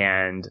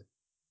 and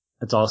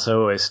it's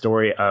also a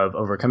story of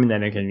overcoming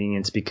that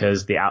inconvenience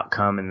because the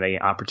outcome and the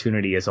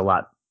opportunity is a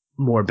lot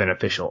more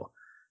beneficial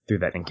through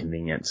that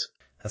inconvenience.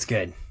 That's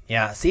good.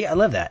 Yeah. See, I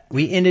love that.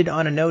 We ended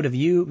on a note of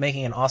you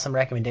making an awesome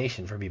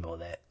recommendation for people,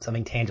 that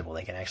something tangible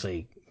they can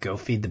actually go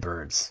feed the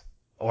birds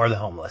or the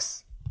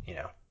homeless.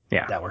 Yeah,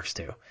 that works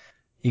too.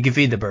 You can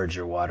feed the birds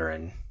your water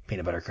and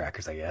peanut butter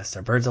crackers, I guess.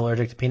 Are birds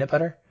allergic to peanut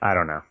butter? I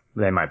don't know.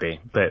 They might be,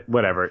 but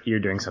whatever. You're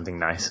doing something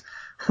nice.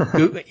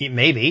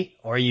 Maybe,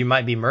 or you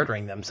might be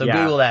murdering them. So yeah.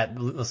 Google that,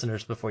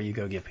 listeners, before you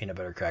go give peanut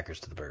butter crackers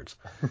to the birds.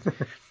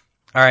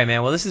 All right,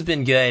 man. Well, this has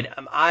been good.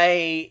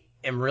 I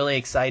am really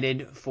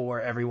excited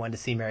for everyone to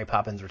see Mary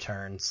Poppins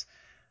Returns.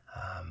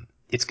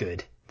 It's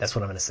good. That's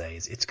what I'm going to say,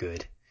 is it's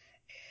good.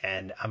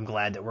 And I'm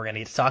glad that we're going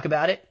to get to talk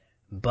about it.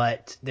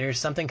 But there's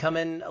something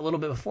coming a little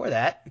bit before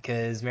that,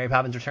 because Mary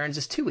Poppins Returns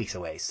is 2 weeks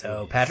away.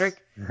 So, Patrick,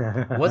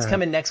 what's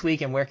coming next week,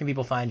 and where can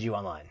people find you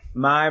online?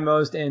 My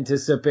most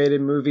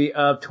anticipated movie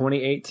of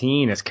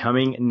 2018 is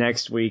coming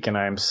next week, and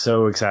I'm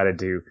so excited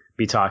to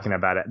be talking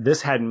about it.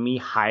 This had me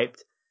hyped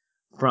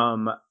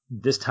from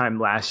this time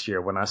last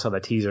year when I saw the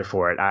teaser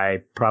for it.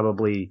 I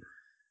probably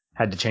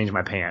had to change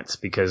my pants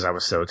because I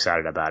was so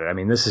excited about it. I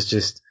mean, this is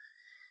just,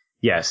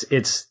 yes,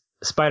 it's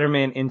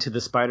Spider-Man Into the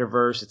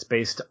Spider-Verse. It's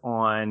based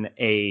on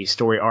a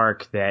story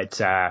arc that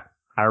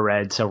I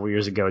read several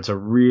years ago. It's a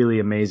really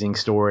amazing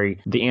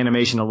story. The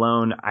animation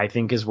alone, I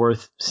think, is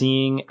worth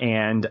seeing,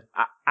 and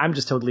I'm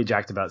just totally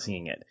jacked about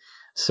seeing it.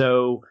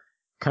 So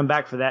come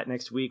back for that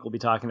next week. We'll be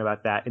talking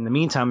about that. In the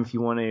meantime, if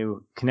you want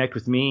to connect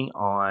with me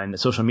on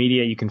social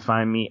media, you can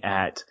find me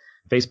at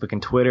Facebook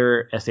and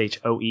Twitter,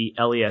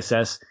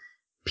 ShoelessPatch.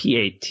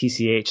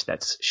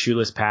 That's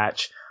Shoeless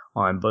Patch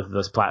on both of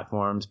those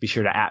platforms. Be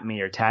sure to @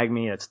 me or tag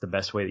me. That's the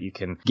best way that you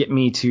can get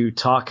me to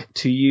talk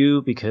to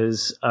you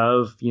because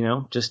of,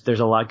 just there's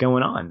a lot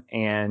going on.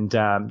 And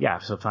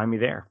so find me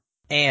there.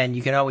 And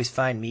you can always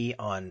find me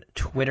on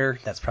Twitter.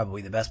 That's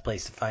probably the best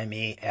place to find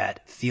me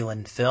at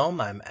Feelin' Film.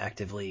 I'm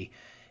actively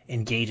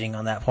engaging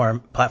on that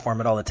platform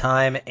at all the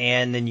time.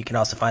 And then you can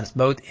also find us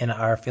both in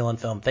our Feelin'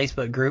 Film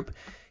Facebook group.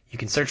 You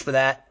can search for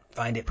that,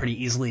 find it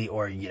pretty easily,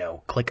 or,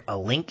 click a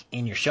link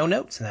in your show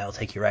notes and that'll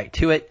take you right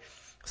to it.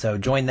 So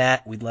join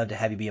that. We'd love to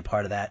have you be a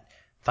part of that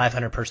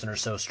 500 person or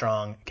so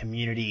strong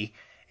community.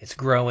 It's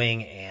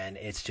growing and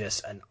it's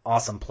just an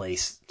awesome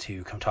place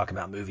to come talk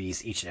about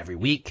movies each and every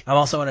week. I'm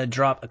also going to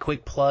drop a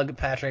quick plug,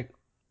 Patrick.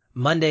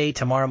 Monday,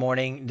 tomorrow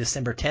morning,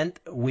 December 10th,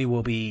 we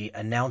will be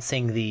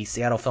announcing the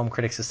Seattle Film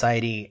Critics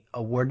Society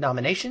award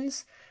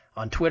nominations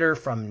on Twitter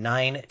from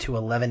 9 to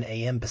 11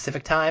 a.m.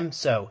 Pacific time.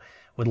 So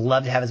would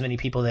love to have as many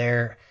people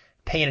there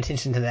paying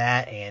attention to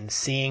that and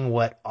seeing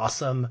what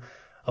awesome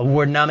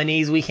award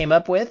nominees we came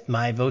up with.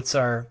 My votes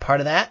are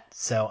part of that.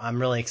 So I'm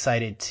really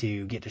excited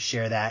to get to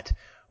share that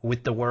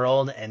with the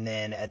world. And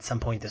then at some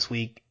point this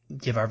week,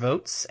 give our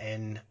votes.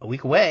 And a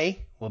week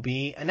away, we'll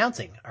be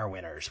announcing our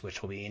winners,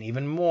 which will be an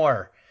even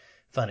more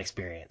fun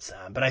experience.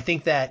 But I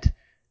think that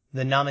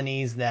the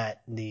nominees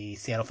that the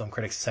Seattle Film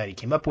Critics Society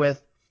came up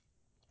with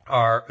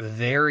are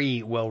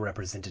very well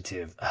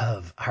representative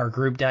of our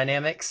group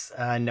dynamics,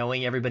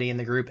 knowing everybody in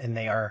the group, and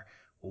they are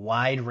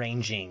wide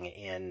ranging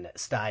in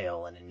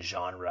style and in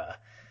genre.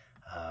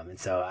 And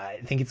so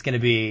I think it's going to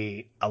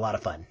be a lot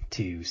of fun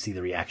to see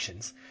the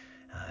reactions.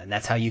 And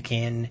that's how you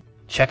can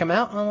check them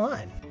out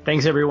online.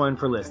 Thanks everyone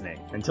for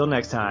listening. Until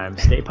next time,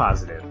 stay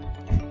positive.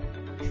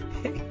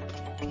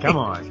 Come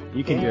on,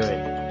 you can do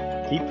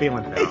it. Keep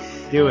feeling film.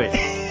 Do it.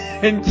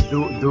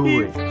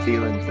 Do it.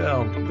 Feeling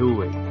film.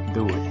 Do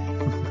it.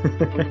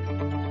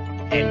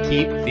 And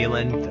keep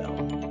feeling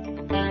film.